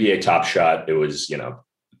 And NBA Top Shot, it was,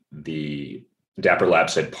 the Dapper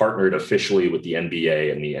Labs had partnered officially with the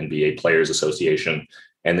NBA and the NBA Players Association.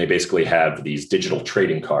 And they basically have these digital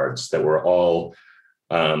trading cards that were all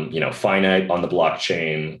finite on the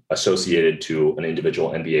blockchain, associated to an individual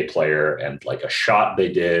NBA player and like a shot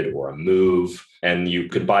they did or a move. And you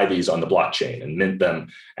could buy these on the blockchain and mint them.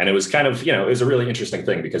 And it was kind of, it was a really interesting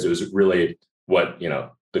thing because it was really what,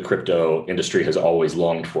 the crypto industry has always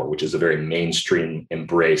longed for, which is a very mainstream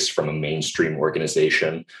embrace from a mainstream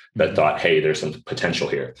organization that thought, hey, there's some potential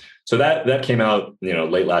here. So that came out,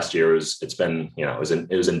 late last year. It's been, it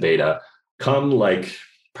was in beta. Come like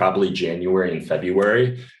probably January and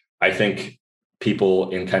February, I think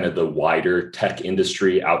people in kind of the wider tech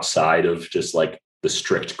industry outside of just like the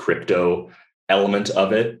strict crypto element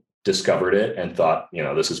of it discovered it and thought,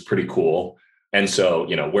 this is pretty cool. And so,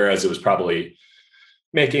 whereas it was probably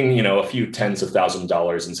making, a few tens of thousands of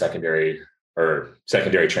dollars in secondary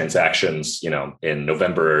transactions, in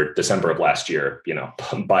November, December of last year,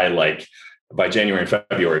 by January and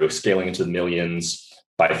February, it was scaling into the millions.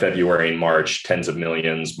 By February and March, tens of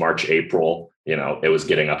millions. March, April, it was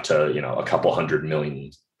getting up to, a couple $100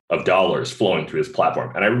 million flowing through this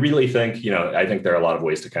platform. And I really think, I think there are a lot of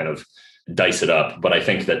ways to kind of dice it up, but I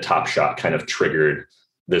think that Top Shot kind of triggered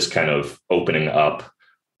this kind of opening up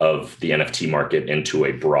of the NFT market into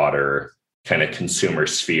a broader kind of consumer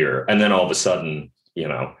sphere. And then all of a sudden,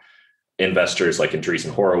 investors like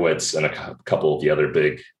Andreessen Horowitz and a couple of the other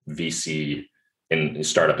big VC and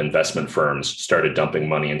startup investment firms started dumping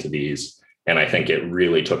money into these. And I think it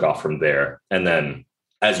really took off from there. And then,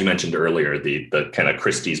 as you mentioned earlier, the kind of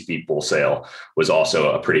Christie's Beat Bull sale was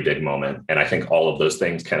also a pretty big moment. And I think all of those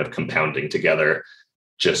things kind of compounding together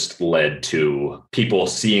just led to people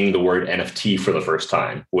seeing the word NFT for the first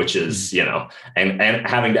time, which is, and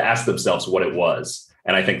having to ask themselves what it was.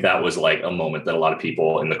 And I think that was like a moment that a lot of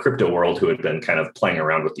people in the crypto world who had been kind of playing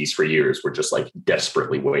around with these for years were just like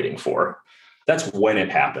desperately waiting for. That's when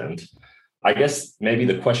it happened. I guess maybe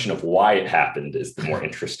the question of why it happened is the more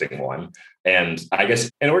interesting one. And I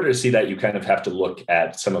guess in order to see that, you kind of have to look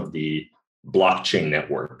at some of the blockchain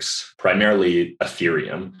networks, primarily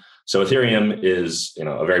Ethereum. So Ethereum is,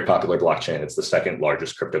 a very popular blockchain. It's the second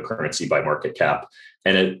largest cryptocurrency by market cap.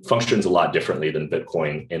 And it functions a lot differently than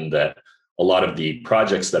Bitcoin in that a lot of the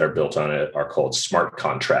projects that are built on it are called smart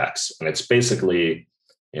contracts. And it's basically,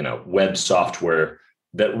 web software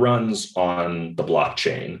that runs on the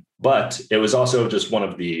blockchain. But it was also just one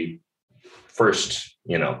of the first,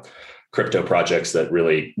 crypto projects that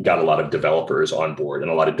really got a lot of developers on board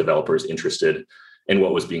and a lot of developers interested and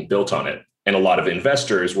what was being built on it. And a lot of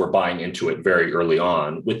investors were buying into it very early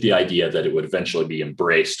on with the idea that it would eventually be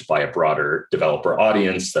embraced by a broader developer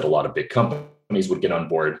audience, that a lot of big companies would get on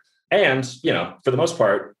board. And, for the most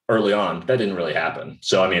part, early on, that didn't really happen.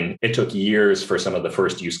 So, it took years for some of the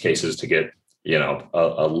first use cases to get,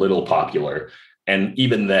 a little popular. And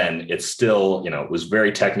even then, it's still, it was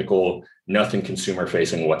very technical, nothing consumer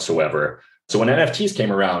facing whatsoever. So when NFTs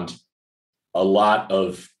came around, a lot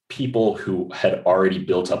of people who had already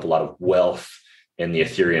built up a lot of wealth in the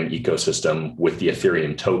Ethereum ecosystem with the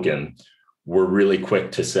Ethereum token were really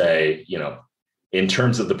quick to say, in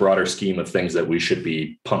terms of the broader scheme of things that we should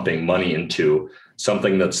be pumping money into,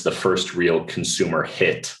 something that's the first real consumer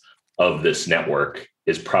hit of this network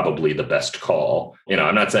is probably the best call.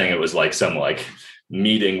 I'm not saying it was like some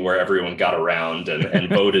meeting where everyone got around and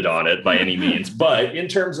voted on it by any means, but in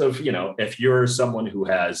terms of, if you're someone who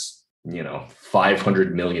has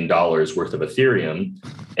 $500 million worth of Ethereum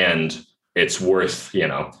and it's worth,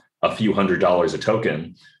 a few $100s a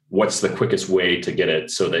token, what's the quickest way to get it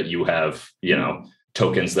so that you have,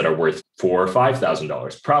 tokens that are worth $4,000 or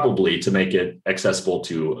 $5,000, probably to make it accessible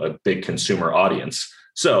to a big consumer audience.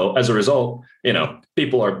 So as a result,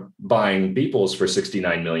 people are buying Beeples for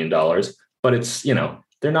 $69 million, but it's,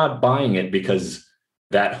 they're not buying it because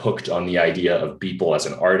that hooked on the idea of Beeple as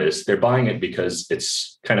an artist. They're buying it because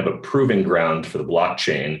it's kind of a proving ground for the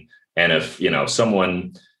blockchain. And if,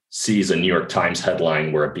 someone sees a New York Times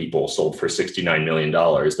headline where a Beeple sold for $69 million,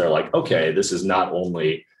 they're like, okay, this is not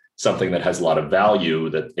only something that has a lot of value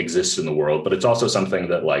that exists in the world, but it's also something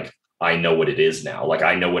that I know what it is now.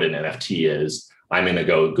 I know what an NFT is. I'm going to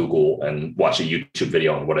go Google and watch a YouTube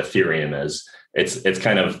video on what Ethereum is. It's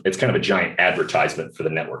kind of a giant advertisement for the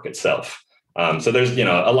network itself. So there's, a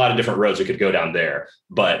lot of different roads we could go down there.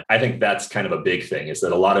 But I think that's kind of a big thing, is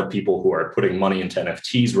that a lot of people who are putting money into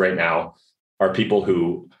NFTs right now are people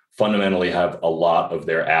who fundamentally have a lot of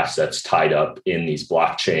their assets tied up in these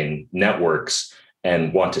blockchain networks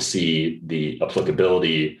and want to see the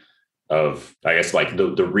applicability of, I guess,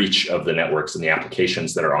 the reach of the networks and the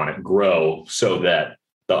applications that are on it grow so that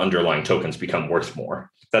the underlying tokens become worth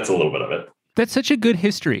more. That's a little bit of it. That's such a good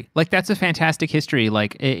history. That's a fantastic history.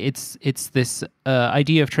 It's this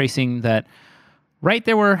idea of tracing that, right,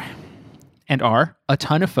 there were and are a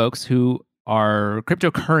ton of folks who are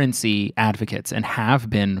cryptocurrency advocates and have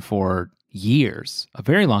been for years, a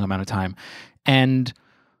very long amount of time. And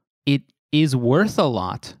it is worth a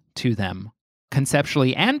lot to them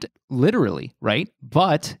conceptually and literally, right?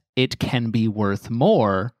 But it can be worth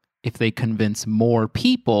more if they convince more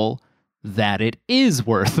people that it is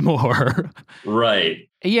worth more. Right.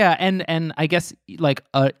 Yeah. And I guess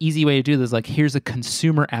a easy way to do this is here's a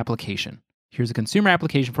consumer application. Here's a consumer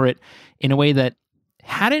application for it in a way that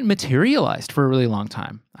hadn't materialized for a really long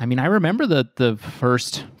time. I remember the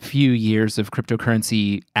first few years of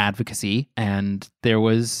cryptocurrency advocacy, and there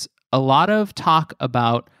was a lot of talk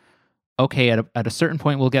about, okay, at a certain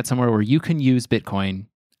point, we'll get somewhere where you can use Bitcoin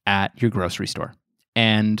at your grocery store.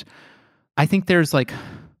 And I think there's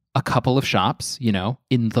a couple of shops,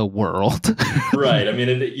 in the world. Right.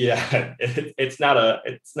 It's not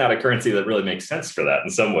a currency that really makes sense for that in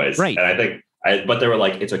some ways. Right. And I think, but they were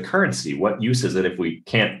like, it's a currency. What use is it if we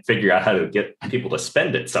can't figure out how to get people to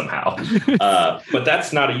spend it somehow? But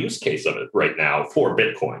that's not a use case of it right now for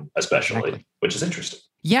Bitcoin, especially, exactly. Which is interesting.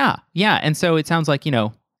 Yeah. Yeah. And so it sounds like,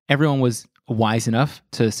 everyone was wise enough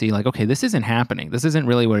to see okay, this isn't happening. This isn't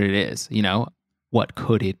really what it is. What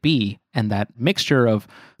could it be? And that mixture of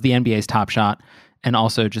the NBA's Top Shot and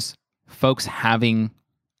also just folks having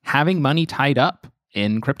money tied up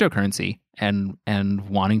in cryptocurrency and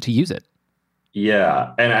wanting to use it.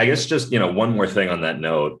 Yeah. And I guess just, one more thing on that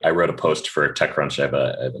note, I wrote a post for TechCrunch. I have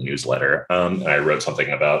a newsletter. And I wrote something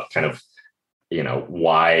about kind of,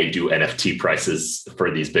 why do NFT prices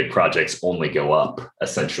for these big projects only go up,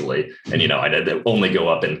 essentially? And, I did they only go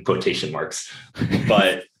up in quotation marks.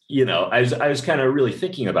 But, I was kind of really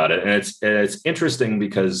thinking about it. And it's interesting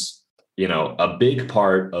because, a big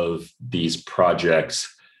part of these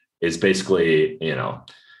projects is basically,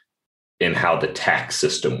 in how the tax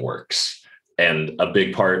system works. And a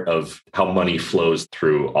big part of how money flows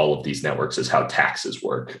through all of these networks is how taxes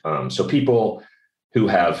work. So people who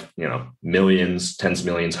have, millions, tens of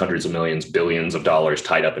millions, hundreds of millions, billions of dollars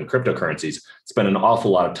tied up in cryptocurrencies spend an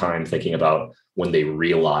awful lot of time thinking about when they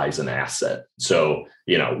realize an asset. So,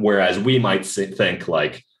 whereas we might think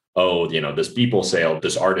oh, this Beeple sale,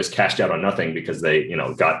 this artist cashed out on nothing because they,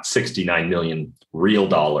 got 69 million real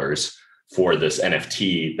dollars for this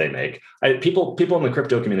NFT they make. People in the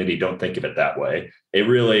crypto community don't think of it that way. It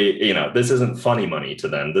really, this isn't funny money to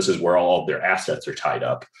them. This is where all of their assets are tied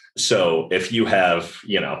up. So if you have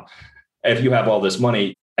all this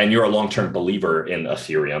money and you're a long-term believer in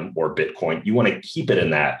Ethereum or Bitcoin, you want to keep it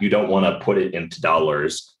in that. You don't want to put it into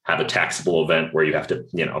dollars, have a taxable event where you have to,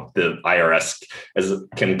 the IRS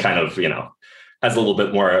can kind of, has a little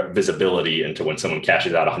bit more visibility into when someone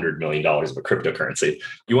cashes out $100 million of a cryptocurrency.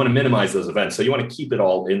 You want to minimize those events. So you want to keep it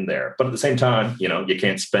all in there. But at the same time, you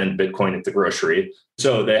can't spend Bitcoin at the grocery.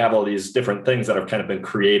 So they have all these different things that have kind of been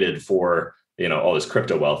created for, all this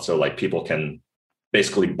crypto wealth. So like people can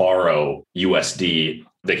basically borrow USD.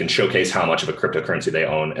 They can showcase how much of a cryptocurrency they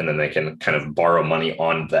own, and then they can kind of borrow money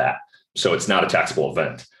on that. So it's not a taxable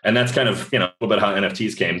event. And that's kind of, a little bit how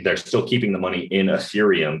NFTs came. They're still keeping the money in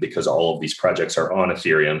Ethereum because all of these projects are on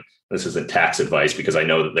Ethereum. This isn't tax advice because I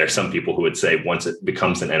know that there's some people who would say once it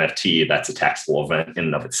becomes an NFT, that's a taxable event in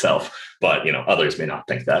and of itself. But, others may not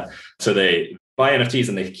think that. So they buy NFTs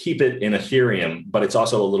and they keep it in Ethereum, but it's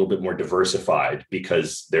also a little bit more diversified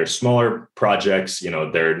because they're smaller projects.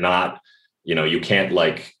 They're not, you can't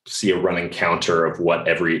like see a running counter of what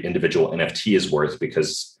every individual NFT is worth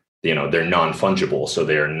because they're non-fungible, so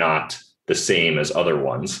they're not the same as other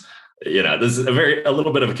ones. This is a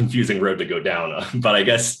little bit of a confusing road to go down. But I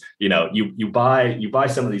guess you buy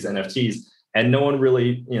some of these NFTs, and no one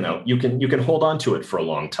really you can hold on to it for a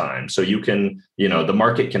long time. So you can the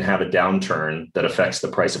market can have a downturn that affects the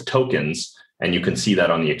price of tokens, and you can see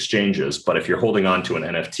that on the exchanges. But if you're holding on to an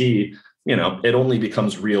NFT, it only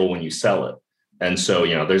becomes real when you sell it. And so,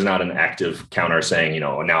 there's not an active counter saying,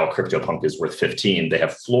 now a CryptoPunk is worth 15. They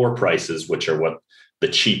have floor prices, which are what the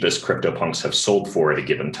cheapest CryptoPunks have sold for at a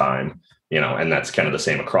given time, and that's kind of the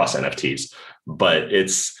same across NFTs. But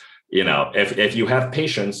it's, if you have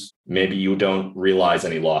patience, maybe you don't realize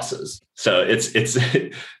any losses. So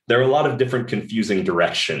there are a lot of different confusing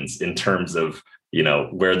directions in terms of,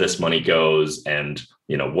 where this money goes and,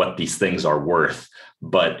 what these things are worth.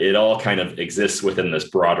 But it all kind of exists within this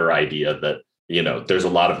broader idea that, there's a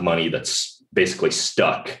lot of money that's basically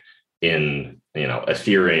stuck in,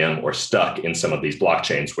 Ethereum or stuck in some of these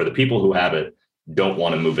blockchains where the people who have it don't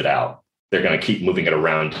want to move it out. They're going to keep moving it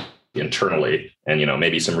around internally. And,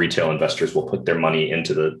 maybe some retail investors will put their money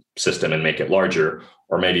into the system and make it larger,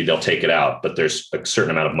 or maybe they'll take it out. But there's a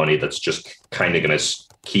certain amount of money that's just kind of going to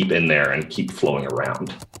keep in there and keep flowing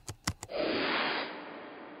around.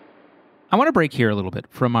 I want to break here a little bit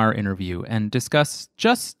from our interview and discuss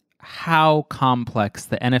just how complex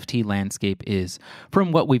the NFT landscape is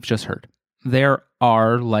from what we've just heard. There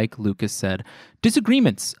are, like Lucas said,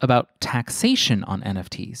 disagreements about taxation on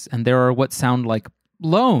NFTs, and there are what sound like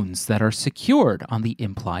loans that are secured on the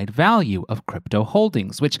implied value of crypto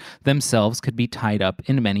holdings, which themselves could be tied up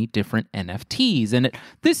in many different NFTs. And at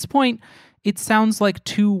this point, it sounds like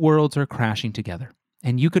two worlds are crashing together.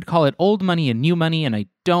 And you could call it old money and new money, and I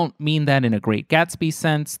don't mean that in a Great Gatsby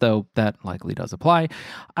sense, though that likely does apply.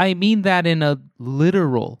 I mean that in a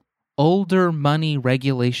literal older money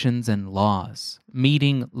regulations and laws,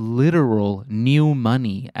 meaning literal new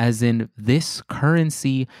money, as in this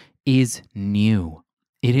currency is new.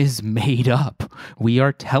 It is made up. We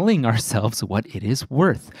are telling ourselves what it is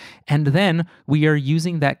worth. And then we are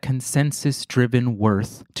using that consensus-driven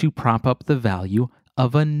worth to prop up the value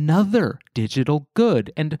of another digital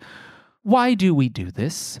good. And why do we do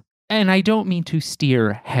this? And I don't mean to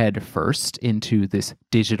steer head first into this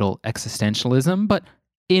digital existentialism, but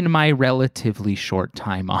in my relatively short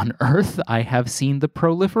time on Earth, I have seen the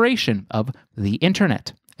proliferation of the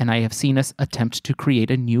internet, and I have seen us attempt to create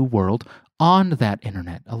a new world on that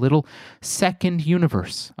internet, a little second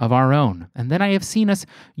universe of our own. And then I have seen us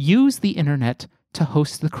use the internet to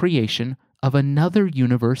host the creation of another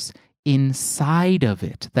universe inside of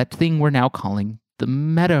it, that thing we're now calling the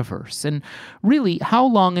metaverse. And really, how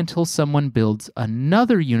long until someone builds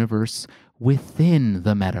another universe within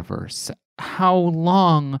the metaverse? How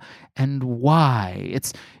long and why?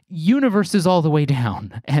 It's universes all the way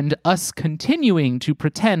down, and us continuing to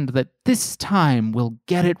pretend that this time we'll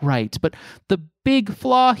get it right. But the big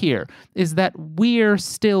flaw here is that we're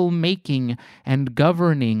still making and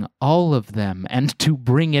governing all of them. And to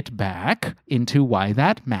bring it back into why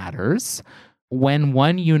that matters, when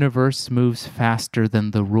one universe moves faster than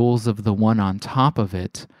the rules of the one on top of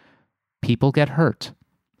it, people get hurt.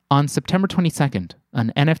 On September 22nd,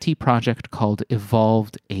 an NFT project called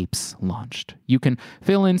Evolved Apes launched. You can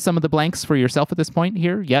fill in some of the blanks for yourself at this point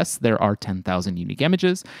here. Yes, there are 10,000 unique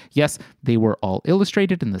images. Yes, they were all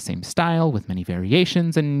illustrated in the same style with many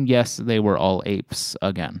variations. And yes, they were all apes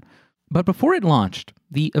again. But before it launched,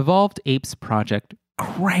 the Evolved Apes project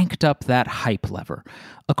cranked up that hype lever.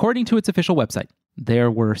 According to its official website,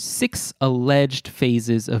 there were 6 alleged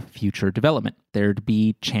phases of future development. There'd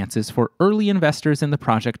be chances for early investors in the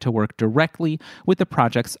project to work directly with the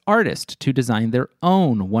project's artist to design their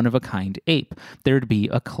own one-of-a-kind ape. There'd be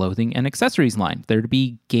a clothing and accessories line. There'd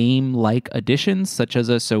be game-like additions, such as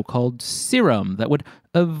a so-called serum that would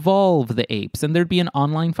evolve the apes. And there'd be an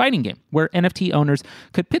online fighting game where NFT owners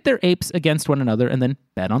could pit their apes against one another and then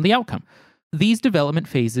bet on the outcome. These development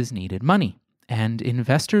phases needed money, and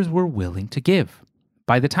investors were willing to give.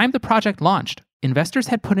 By the time the project launched, investors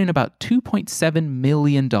had put in about $2.7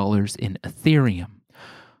 million in Ethereum.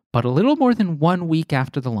 But a little more than 1 week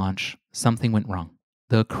after the launch, something went wrong.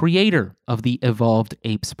 The creator of the Evolved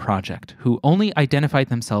Apes project, who only identified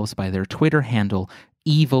themselves by their Twitter handle,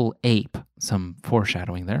 Evil Ape, some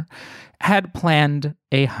foreshadowing there, had planned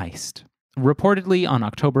a heist. Reportedly on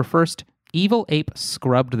October 1st, Evil Ape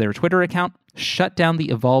scrubbed their Twitter account, shut down the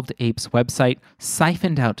Evolved Apes website,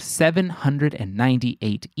 siphoned out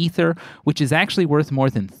 798 Ether, which is actually worth more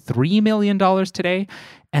than $3 million today,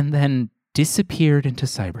 and then disappeared into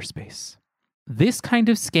cyberspace. This kind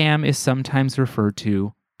of scam is sometimes referred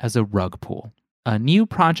to as a rug pull. A new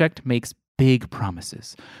project makes big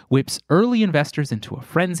promises, whips early investors into a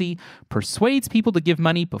frenzy, persuades people to give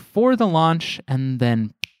money before the launch, and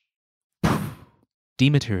then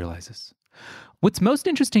dematerializes. What's most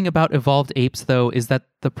interesting about Evolved Apes, though, is that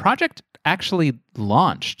the project actually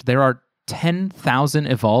launched. There are 10,000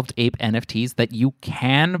 Evolved Ape NFTs that you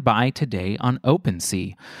can buy today on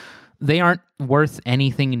OpenSea. They aren't worth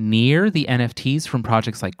anything near the NFTs from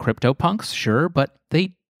projects like CryptoPunks, sure, but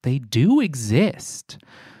they do exist.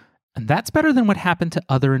 And that's better than what happened to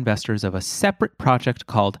other investors of a separate project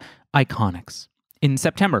called Iconics. In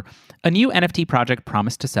September, a new NFT project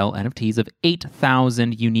promised to sell NFTs of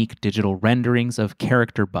 8,000 unique digital renderings of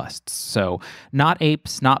character busts. So, not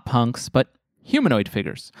apes, not punks, but humanoid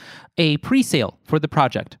figures. A pre-sale for the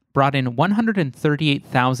project brought in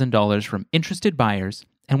 $138,000 from interested buyers,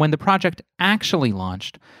 and when the project actually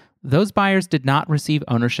launched, those buyers did not receive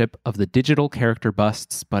ownership of the digital character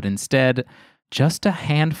busts, but instead, just a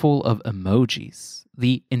handful of emojis.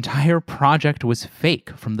 The entire project was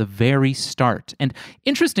fake from the very start. And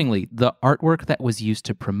interestingly, the artwork that was used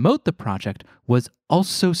to promote the project was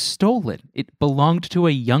also stolen. It belonged to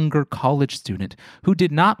a younger college student who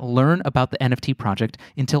did not learn about the NFT project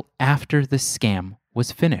until after the scam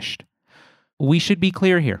was finished. We should be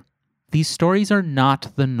clear here. These stories are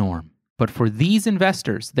not the norm. But for these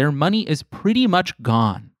investors, their money is pretty much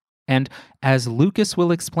gone. And as Lucas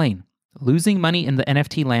will explain, losing money in the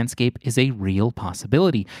NFT landscape is a real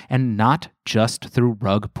possibility, and not just through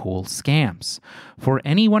rug pull scams. For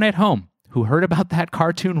anyone at home who heard about that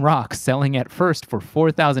cartoon rock selling at first for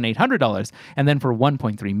 $4,800 and then for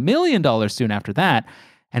 $1.3 million soon after that,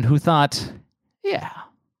 and who thought, yeah,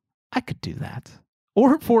 I could do that.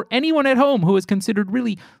 Or for anyone at home who has considered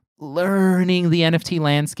really learning the NFT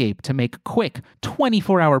landscape to make quick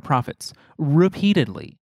 24-hour profits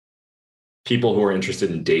repeatedly. People who are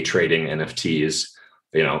interested in day trading NFTs,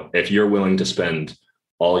 if you're willing to spend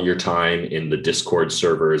all your time in the Discord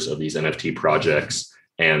servers of these NFT projects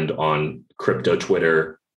and on crypto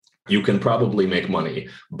Twitter, you can probably make money,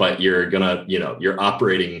 but you're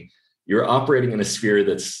operating in a sphere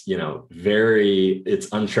that's, it's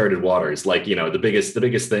uncharted waters. Like, the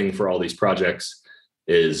biggest thing for all these projects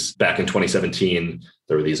is back in 2017,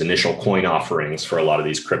 there were these initial coin offerings for a lot of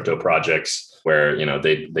these crypto projects where,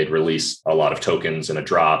 they'd release a lot of tokens in a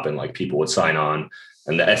drop and like people would sign on,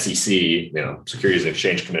 and the SEC, Securities and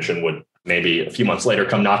Exchange Commission, would maybe a few months later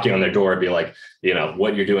come knocking on their door and be like,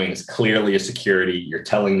 what you're doing is clearly a security. You're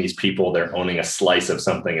telling these people they're owning a slice of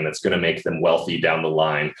something and it's going to make them wealthy down the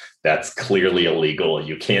line. That's clearly illegal.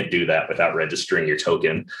 You can't do that without registering your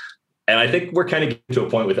token. And I think we're kind of getting to a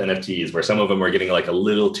point with NFTs where some of them are getting like a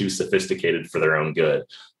little too sophisticated for their own good.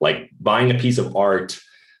 Like buying a piece of art,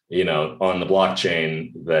 on the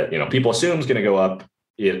blockchain that, people assume is going to go up.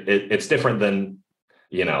 It's different than,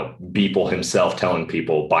 Beeple himself telling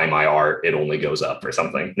people, buy my art, it only goes up or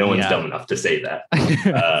something. No one's dumb enough to say that.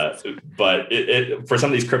 But for some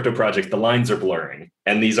of these crypto projects, the lines are blurring.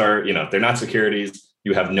 And these are, they're not securities.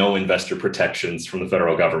 You have no investor protections from the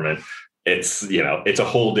federal government. It's a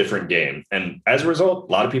whole different game. And as a result,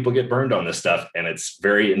 a lot of people get burned on this stuff, and it's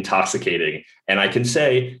very intoxicating. And I can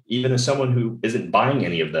say, even as someone who isn't buying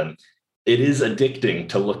any of them, it is addicting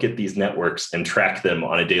to look at these networks and track them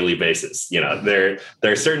on a daily basis. There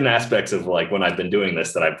are certain aspects of like when I've been doing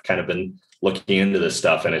this that I've kind of been looking into this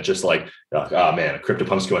stuff, and it's just like, oh man,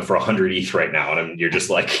 CryptoPunk's going for 100 ETH right now. And you're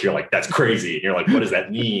like, that's crazy. And you're like, what does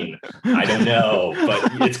that mean? I don't know,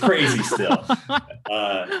 but it's crazy still.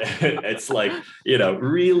 It's like,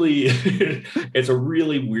 really, it's a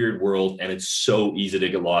really weird world, and it's so easy to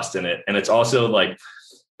get lost in it. And it's also like,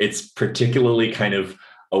 it's particularly kind of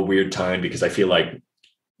a weird time because I feel like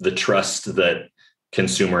the trust that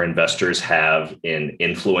consumer investors have in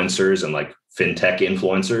influencers and like fintech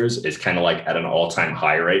influencers is kind of like at an all-time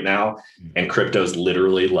high right now. And crypto is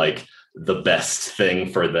literally like the best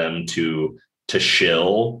thing for them to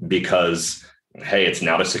shill because, hey, it's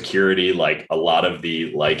not a security. Like a lot of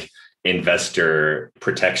the like investor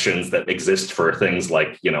protections that exist for things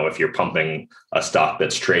like, if you're pumping a stock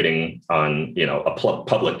that's trading on, a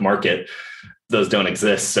public market, those don't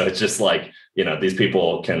exist. So it's just like, these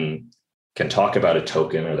people can talk about a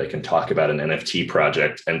token or they can talk about an NFT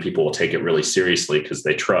project, and people will take it really seriously because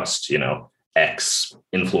they trust, X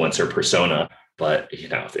influencer persona. But,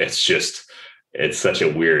 it's such a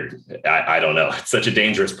weird, I don't know. It's such a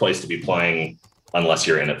dangerous place to be playing unless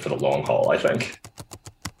you're in it for the long haul, I think.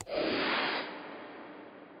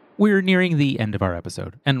 We're nearing the end of our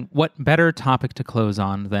episode. And what better topic to close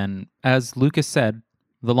on than, as Lucas said,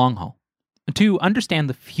 the long haul? To understand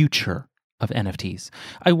the future of NFTs,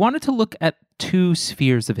 I wanted to look at two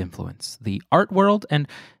spheres of influence, the art world and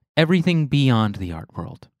everything beyond the art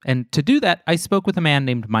world. And to do that, I spoke with a man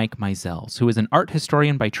named Mike Meisels, who is an art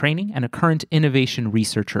historian by training and a current innovation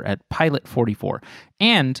researcher at Pilot 44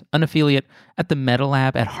 and an affiliate at the Meta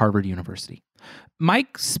Lab at Harvard University.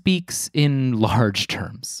 Mike speaks in large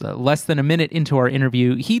terms. Less than a minute into our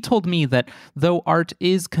interview, he told me that though art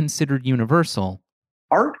is considered universal,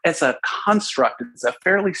 art as a construct is a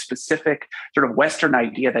fairly specific sort of Western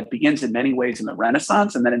idea that begins in many ways in the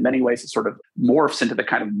Renaissance, and then in many ways it sort of morphs into the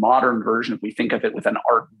kind of modern version, if we think of it, with an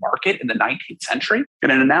art market in the 19th century.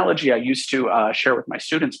 And an analogy I used to share with my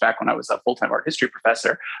students back when I was a full-time art history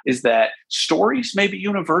professor is that stories may be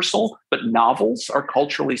universal, but novels are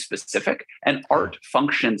culturally specific, and art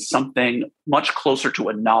functions something much closer to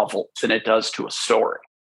a novel than it does to a story.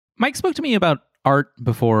 Mike spoke to me about art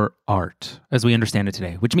before art, as we understand it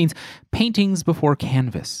today, which means paintings before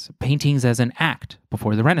canvas, paintings as an act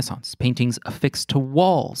before the Renaissance, paintings affixed to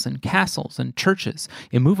walls and castles and churches,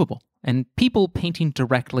 immovable, and people painting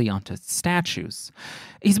directly onto statues.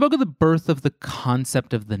 He spoke of the birth of the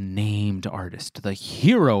concept of the named artist, the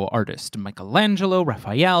hero artist, Michelangelo,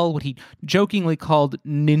 Raphael, what he jokingly called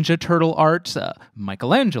Ninja Turtle art,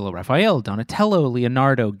 Michelangelo, Raphael, Donatello,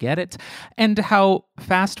 Leonardo, get it? And how,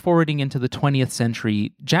 fast-forwarding into the 20th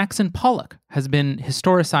century, Jackson Pollock has been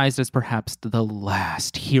historicized as perhaps the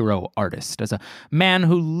last hero artist, as a man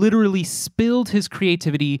who literally spilled his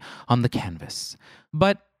creativity on the canvas.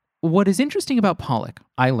 But what is interesting about Pollock,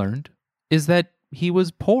 I learned, is that he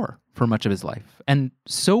was poor for much of his life, and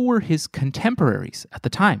so were his contemporaries at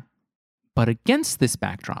the time. But against this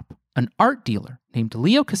backdrop, an art dealer named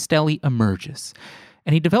Leo Castelli emerges,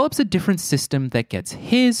 and he develops a different system that gets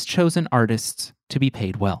his chosen artists to be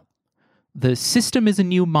paid well. The system is a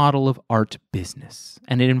new model of art business,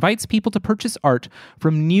 and it invites people to purchase art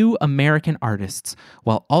from new American artists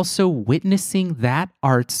while also witnessing that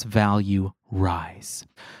art's value rise.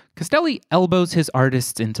 Castelli elbows his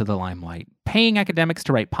artists into the limelight, paying academics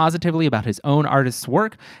to write positively about his own artists'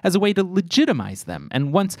 work as a way to legitimize them.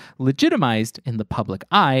 And once legitimized in the public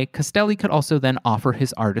eye, Castelli could also then offer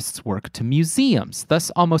his artists' work to museums,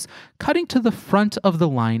 thus almost cutting to the front of the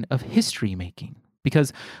line of history making.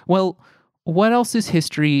 Because, well, what else is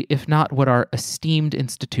history if not what our esteemed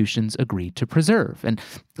institutions agreed to preserve? And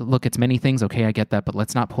look, it's many things, okay, I get that, but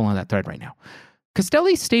let's not pull on that thread right now.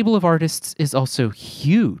 Castelli's stable of artists is also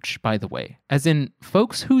huge, by the way, as in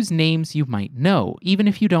folks whose names you might know, even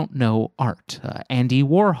if you don't know art. Andy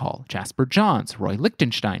Warhol, Jasper Johns, Roy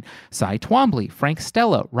Lichtenstein, Cy Twombly, Frank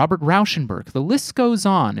Stella, Robert Rauschenberg. The list goes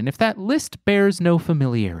on, and if that list bears no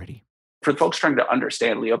familiarity. For folks trying to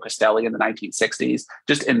understand Leo Castelli in the 1960s,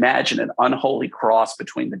 just imagine an unholy cross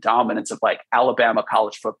between the dominance of like Alabama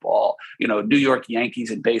college football, New York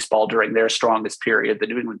Yankees in baseball during their strongest period, the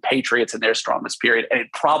New England Patriots in their strongest period, and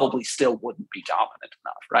it probably still wouldn't be dominant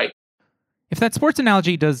enough, right? If that sports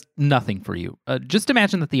analogy does nothing for you, just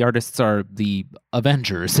imagine that the artists are the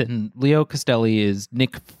Avengers and Leo Castelli is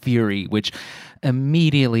Nick Fury, which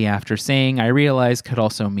immediately after saying I realize could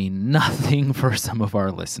also mean nothing for some of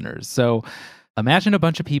our listeners. So imagine a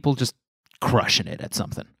bunch of people just crushing it at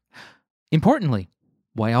something. Importantly,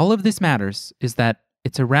 why all of this matters is that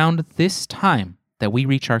it's around this time that we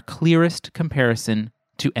reach our clearest comparison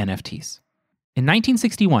to NFTs. In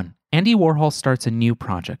 1961, Andy Warhol starts a new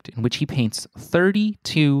project in which he paints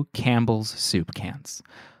 32 Campbell's soup cans.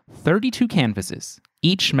 32 canvases,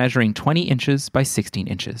 each measuring 20 inches by 16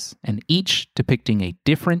 inches, and each depicting a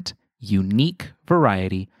different, unique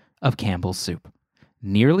variety of Campbell's soup.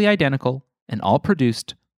 Nearly identical and all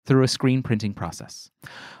produced through a screen printing process.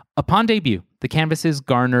 Upon debut, the canvases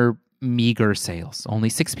garner meager sales. Only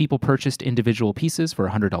 6 people purchased individual pieces for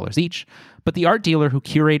 $100 each, but the art dealer who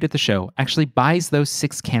curated the show actually buys those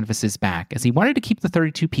 6 canvases back as he wanted to keep the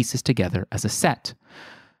 32 pieces together as a set.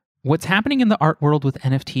 What's happening in the art world with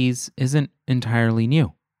NFTs isn't entirely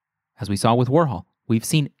new. As we saw with Warhol, we've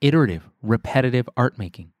seen iterative, repetitive art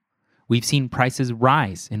making. We've seen prices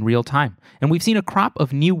rise in real time, and we've seen a crop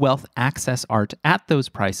of new wealth access art at those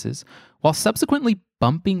prices while subsequently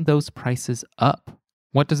bumping those prices up.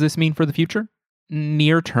 What does this mean for the future?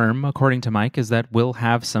 Near term, according to Mike, is that we'll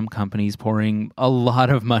have some companies pouring a lot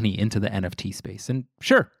of money into the NFT space. And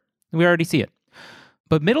sure, we already see it.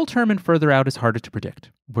 But middle term and further out is harder to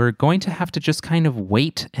predict. We're going to have to just kind of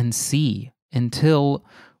wait and see until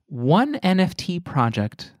one NFT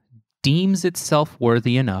project deems itself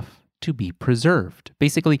worthy enough to be preserved.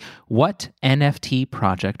 Basically, what NFT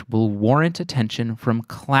project will warrant attention from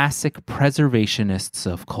classic preservationists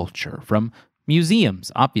of culture, from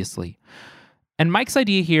museums, obviously. And Mike's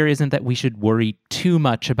idea here isn't that we should worry too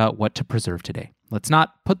much about what to preserve today. Let's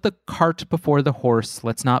not put the cart before the horse.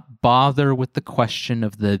 Let's not bother with the question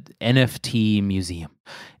of the NFT museum.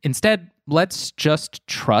 Instead, let's just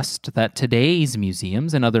trust that today's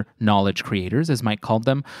museums and other knowledge creators, as Mike called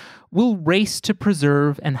them, will race to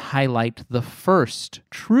preserve and highlight the first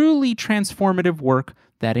truly transformative work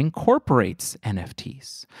that incorporates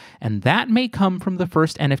NFTs. And that may come from the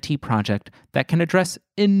first NFT project that can address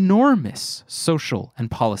enormous social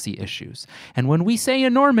and policy issues. And when we say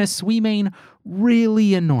enormous, we mean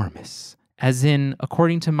really enormous. As in,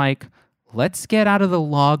 according to Mike, let's get out of the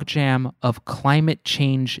logjam of climate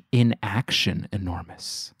change inaction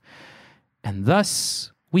enormous. And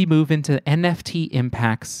thus, we move into NFT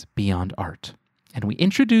impacts beyond art. And we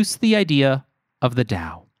introduce the idea of the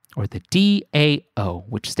DAO, or the DAO,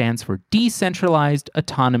 which stands for Decentralized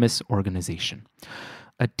Autonomous Organization.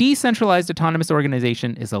 A decentralized autonomous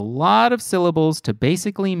organization is a lot of syllables to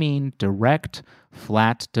basically mean direct,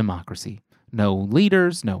 flat democracy. No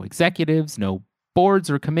leaders, no executives, no boards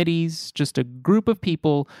or committees, just a group of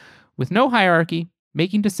people with no hierarchy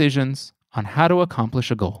making decisions on how to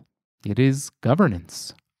accomplish a goal. It is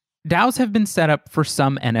governance. DAOs have been set up for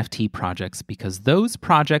some NFT projects because those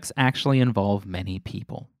projects actually involve many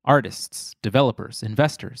people. Artists, developers,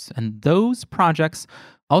 investors, and those projects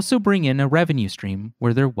also bring in a revenue stream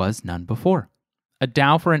where there was none before. A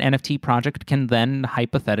DAO for an NFT project can then,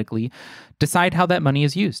 hypothetically, decide how that money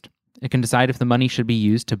is used. It can decide if the money should be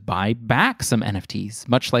used to buy back some NFTs,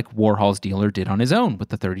 much like Warhol's dealer did on his own with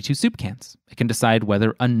the 32 soup cans. It can decide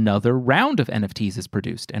whether another round of NFTs is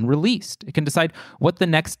produced and released. It can decide what the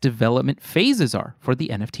next development phases are for the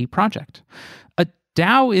NFT project. A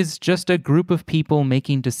DAO is just a group of people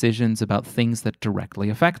making decisions about things that directly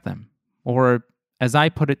affect them. Or, as I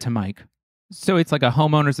put it to Mike, so it's like a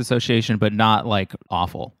homeowners association, but not like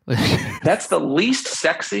awful. That's the least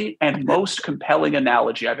sexy and most compelling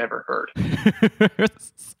analogy I've ever heard.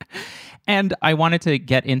 And I wanted to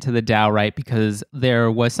get into the DAO, right? Because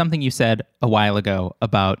there was something you said a while ago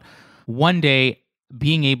about one day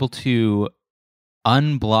being able to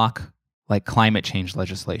unblock like climate change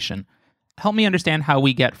legislation. Help me understand how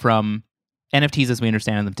we get from NFTs as we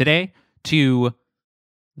understand them today to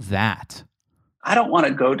that. I don't want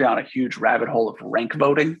to go down a huge rabbit hole of rank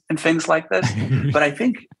voting and things like this, but I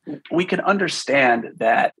think we can understand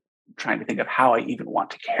that. I'm trying to think of how I even want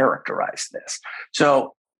to characterize this.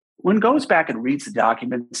 So one goes back and reads the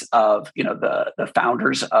documents of, the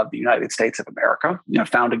founders of the United States of America,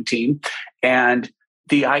 founding team, and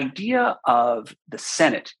the idea of the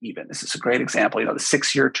Senate, even, this is a great example, the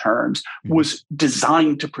 6-year terms was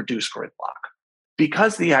designed to produce gridlock.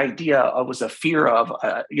 Because the idea was a fear of,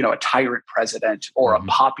 a tyrant president or a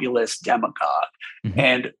populist demagogue,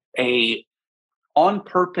 and a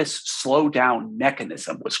on-purpose slow-down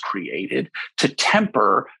mechanism was created to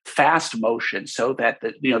temper fast motion, so that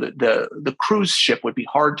the cruise ship would be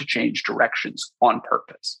hard to change directions on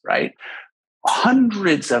purpose. Right?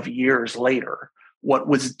 Hundreds of years later, what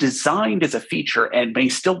was designed as a feature and may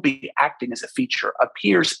still be acting as a feature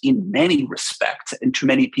appears in many respects and to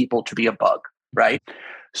many people to be a bug. Right?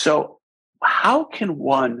 So how can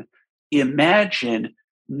one imagine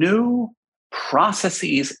new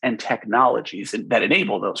processes and technologies that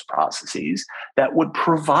enable those processes that would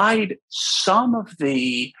provide some of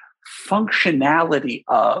the functionality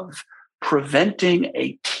of preventing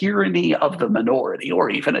a tyranny of the minority or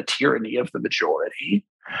even a tyranny of the majority,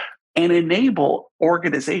 and enable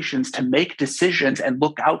organizations to make decisions and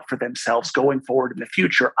look out for themselves going forward in the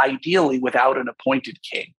future, ideally without an appointed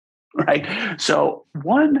king, right? So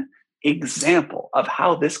one example of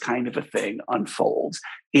how this kind of a thing unfolds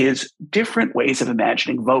is different ways of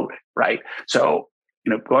imagining voting, right? So,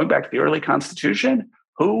 going back to the early Constitution,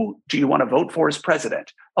 who do you want to vote for as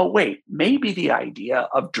president? Oh, wait, maybe the idea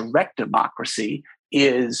of direct democracy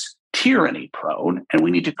is tyranny prone, and we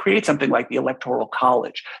need to create something like the Electoral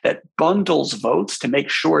College that bundles votes to make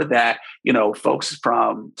sure that, folks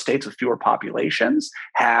from states with fewer populations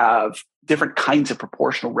have different kinds of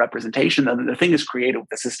proportional representation. And the thing is created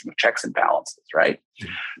with a system of checks and balances, right?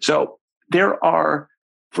 So there are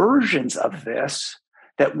versions of this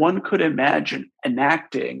that one could imagine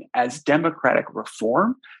enacting as democratic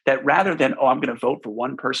reform, that rather than, I'm going to vote for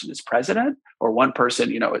one person as president or one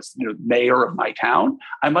person, as mayor of my town,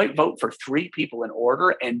 I might vote for three people in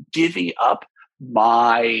order and divvy up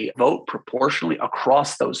my vote proportionally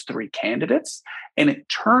across those three candidates. And it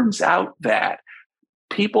turns out that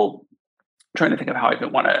people, I'm trying to think of how I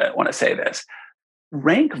want to say this,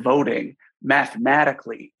 rank voting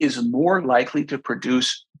mathematically is more likely to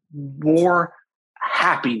produce more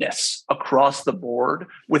happiness across the board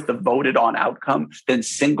with the voted on outcome than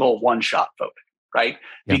single one-shot voting, right?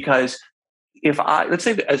 Yeah. Because if let's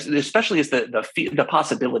say, especially as the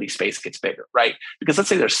possibility space gets bigger, right? Because let's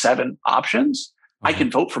say there's 7 options, I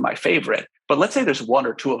can vote for my favorite, but let's say there's 1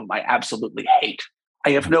 or 2 of them I absolutely hate.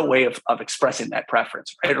 I have no way of expressing that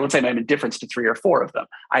preference, right? Or let's say I'm indifferent to 3 or 4 of them.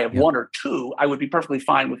 I have 1 or 2. I would be perfectly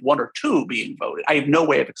fine with 1 or 2 being voted. I have no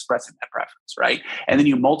way of expressing that preference, right? And then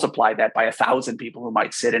you multiply that by 1,000 people who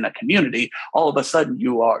might sit in a community. All of a sudden,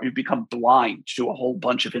 you become blind to a whole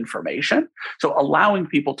bunch of information. So allowing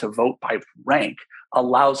people to vote by rank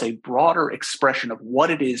allows a broader expression of what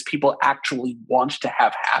it is people actually want to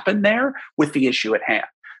have happen there with the issue at hand.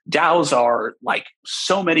 DAOs are like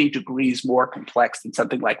so many degrees more complex than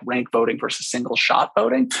something like rank voting versus single shot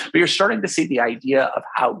voting. But you're starting to see the idea of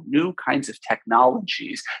how new kinds of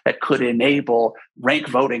technologies that could enable rank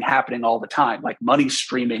voting happening all the time, like money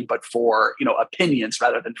streaming, but for opinions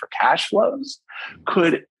rather than for cash flows,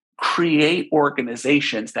 could create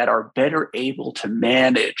organizations that are better able to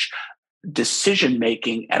manage decision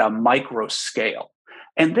making at a micro scale.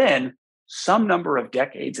 And then some number of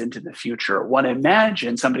decades into the future, one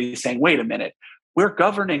imagines somebody saying, wait a minute, we're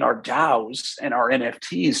governing our DAOs and our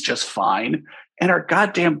NFTs just fine, and our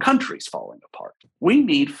goddamn country's falling apart. We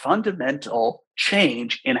need fundamental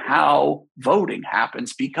change in how voting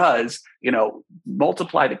happens because,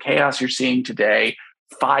 multiply the chaos you're seeing today,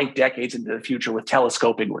 5 decades into the future with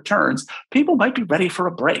telescoping returns, people might be ready for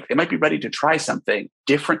a break. They might be ready to try something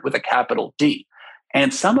different with a capital D.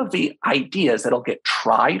 And some of the ideas that'll get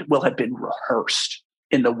tried will have been rehearsed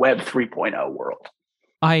in the Web 3.0 world.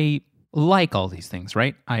 I like all these things,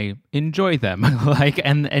 right? I enjoy them.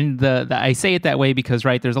 I say it that way because,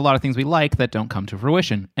 right, there's a lot of things we like that don't come to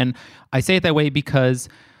fruition. And I say it that way because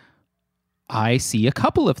I see a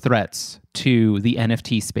couple of threats to the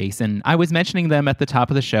NFT space. And I was mentioning them at the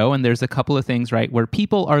top of the show, and there's a couple of things, right, where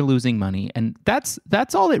people are losing money. And that's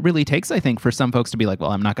all it really takes, I think, for some folks to be like,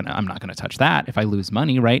 well, I'm not gonna touch that if I lose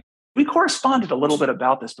money, right? We corresponded a little bit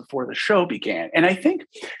about this before the show began. And I think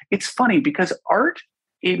it's funny because art,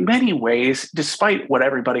 in many ways, despite what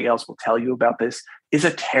everybody else will tell you about this, is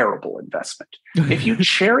a terrible investment. If you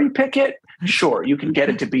cherry pick it, sure, you can get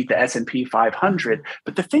it to beat the S&P 500.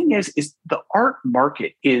 But the thing is the art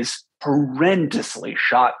market is horrendously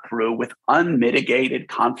shot through with unmitigated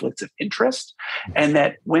conflicts of interest. And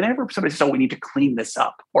that whenever somebody says, we need to clean this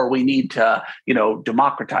up, or we need to,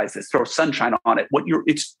 democratize this, throw sunshine on it,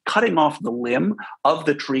 it's cutting off the limb of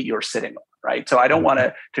the tree you're sitting on. Right. So I don't want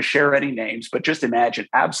to share any names, but just imagine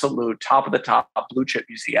absolute top of the top blue chip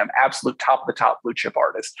museum, absolute top of the top blue chip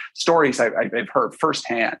artist. Stories I've heard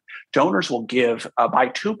firsthand. Donors will buy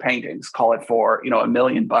 2 paintings, call it for, $1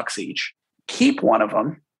 million each, keep one of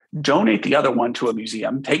them, donate the other one to a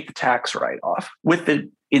museum, take the tax write-off with the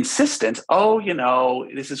insistence, I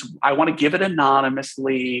want to give it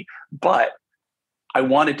anonymously, but I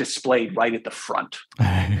want it displayed right at the front.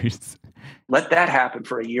 Let that happen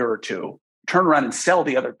for a year or 2. Turn around and sell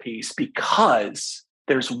the other piece because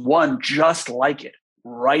there's one just like it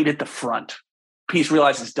right at the front. Piece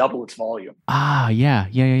realizes double its volume.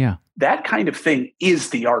 Yeah. That kind of thing is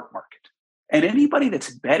the art market. And anybody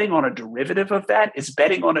that's betting on a derivative of that is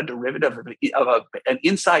betting on a derivative of an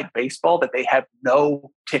inside baseball that they have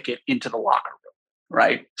no ticket into the locker room,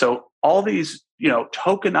 right? So all these,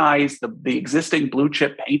 tokenize the existing blue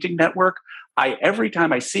chip painting network. every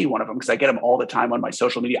time I see one of them, because I get them all the time on my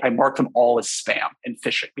social media, I mark them all as spam and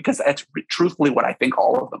phishing, because that's truthfully what I think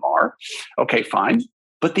all of them are. Okay, fine.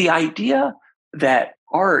 But the idea that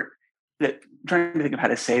art, that I'm trying to think of how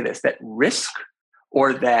to say this, that risk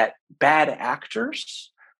or that bad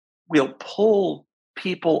actors will pull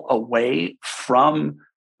people away from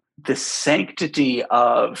the sanctity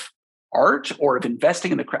of art or of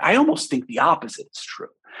investing in the craft. I almost think the opposite is true.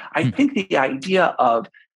 I think the idea of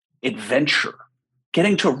adventure,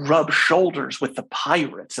 getting to rub shoulders with the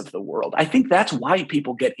pirates of the world, I think that's why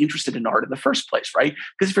people get interested in art in the first place, right?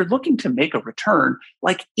 Because if you're looking to make a return,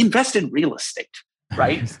 like invest in real estate,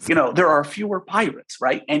 right? There are fewer pirates,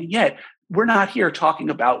 right? And yet we're not here talking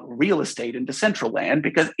about real estate in Decentraland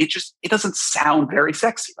because it doesn't sound very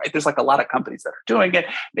sexy, right? There's like a lot of companies that are doing it.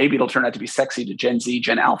 Maybe it'll turn out to be sexy to Gen Z,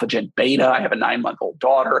 Gen Alpha, Gen Beta. I have a 9-month-old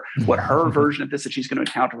daughter. What her version of this that she's going to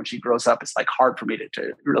encounter when she grows up is like hard for me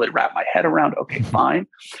to really wrap my head around. Okay, fine.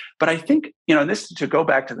 But I think, this to go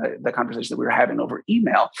back to the conversation that we were having over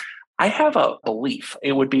email, I have a belief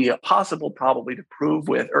it would be possible probably to prove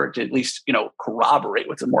with, or to at least, corroborate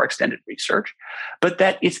with some more extended research, but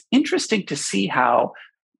that it's interesting to see how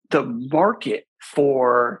the market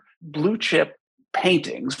for blue chip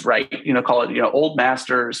paintings, right? Call it, old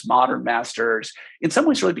masters, modern masters, in some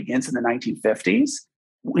ways really begins in the 1950s,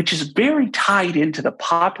 which is very tied into the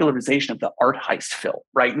popularization of the art heist film,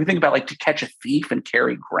 right? We think about like To Catch a Thief and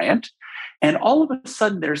Cary Grant. And all of a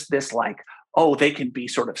sudden there's this like, oh, they can be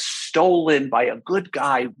sort of stolen by a good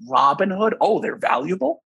guy, Robin Hood. Oh, they're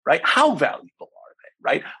valuable, right? How valuable are they,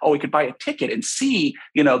 right? Oh, we could buy a ticket and see,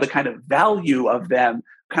 the kind of value of them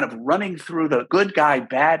kind of running through the good guy,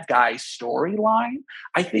 bad guy storyline,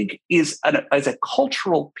 I think is a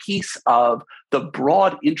cultural piece of the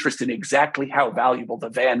broad interest in exactly how valuable the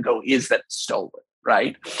Van Gogh is that's stolen.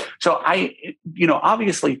 Right. So I,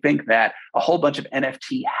 obviously think that a whole bunch of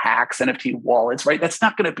NFT hacks, NFT wallets, right, that's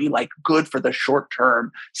not going to be like good for the short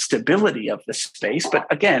term stability of the space. But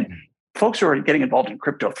again, folks who are getting involved in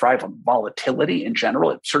crypto thrive on volatility in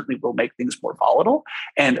general. It certainly will make things more volatile.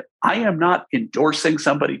 And I am not endorsing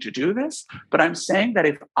somebody to do this, but I'm saying that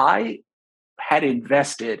if I had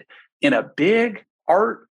invested in a big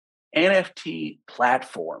art NFT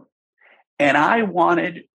platform and I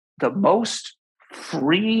wanted the most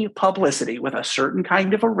free publicity with a certain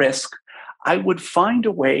kind of a risk, I would find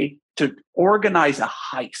a way to organize a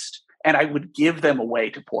heist and I would give them away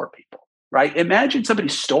to poor people, right? Imagine somebody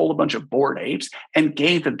stole a bunch of Bored Apes and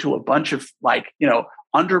gave them to a bunch of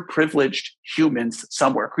underprivileged humans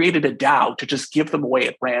somewhere, created a DAO to just give them away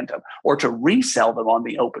at random or to resell them on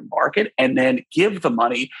the open market and then give the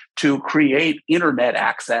money to create internet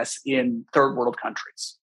access in third world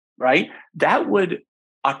countries, right? That would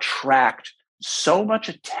attract so much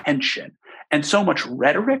attention and so much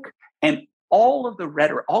rhetoric, and all of the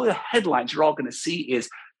rhetoric, all the headlines you're all going to see is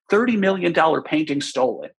 $30 million painting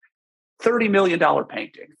stolen, $30 million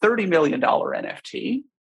painting, $30 million NFT.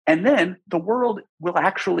 And then the world will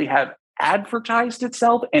actually have advertised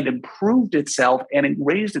itself and improved itself and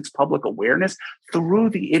raised its public awareness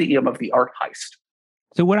through the idiom of the art heist.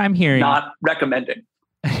 So what I'm hearing... Not recommending.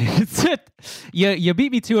 You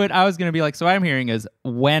beat me to it. I was going to be like, so what I'm hearing is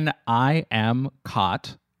when I am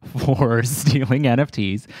caught for stealing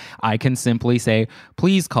NFTs, I can simply say,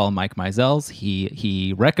 please call Mike Mizels.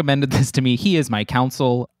 He recommended this to me. He is my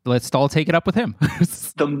counsel. Let's all take it up with him.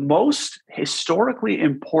 The most historically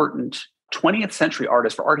important 20th century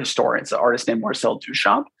artist for art historians, an artist named Marcel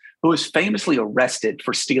Duchamp, who was famously arrested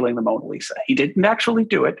for stealing the Mona Lisa. He didn't actually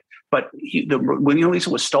do it, but the Mona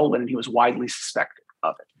Lisa was stolen and he was widely suspected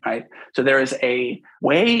of it, right? So there is a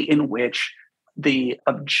way in which the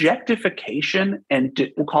objectification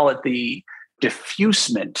and we'll call it the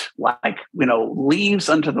diffusement, leaves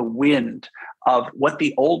unto the wind of what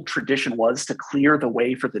the old tradition was to clear the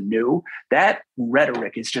way for the new, that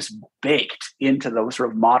rhetoric is just baked into the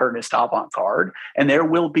sort of modernist avant-garde. And there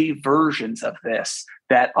will be versions of this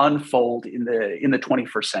that unfold in the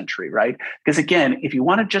 21st century, right? Because again, if you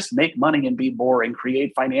want to just make money and be boring,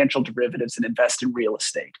 create financial derivatives and invest in real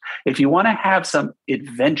estate. If you want to have some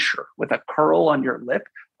adventure with a curl on your lip,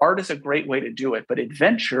 art is a great way to do it. But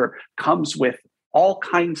adventure comes with all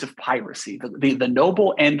kinds of piracy, the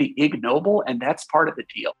noble and the ignoble, and that's part of the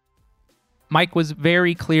deal. Mike was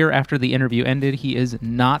very clear after the interview ended. He is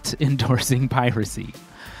not endorsing piracy.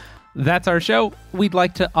 That's our show. We'd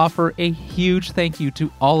like to offer a huge thank you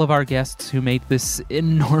to all of our guests who made this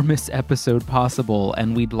enormous episode possible,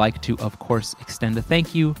 and we'd like to, of course, extend a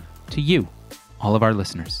thank you to you, all of our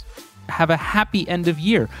listeners. have a happy end of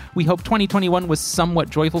year. We hope 2021 was somewhat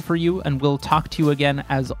joyful for you, and we'll talk to you again,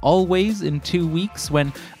 as always, in 2 weeks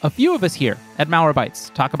when a few of us here at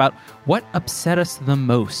Malwarebytes talk about what upset us the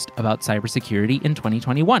most about cybersecurity in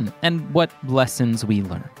 2021 and what lessons we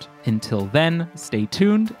learned. Until then, stay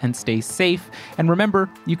tuned and stay safe. And remember,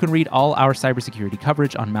 you can read all our cybersecurity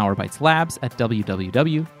coverage on Malwarebytes Labs at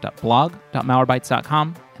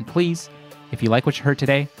www.blog.malwarebytes.com. And please, if you like what you heard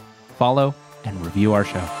today, follow and review our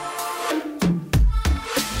show.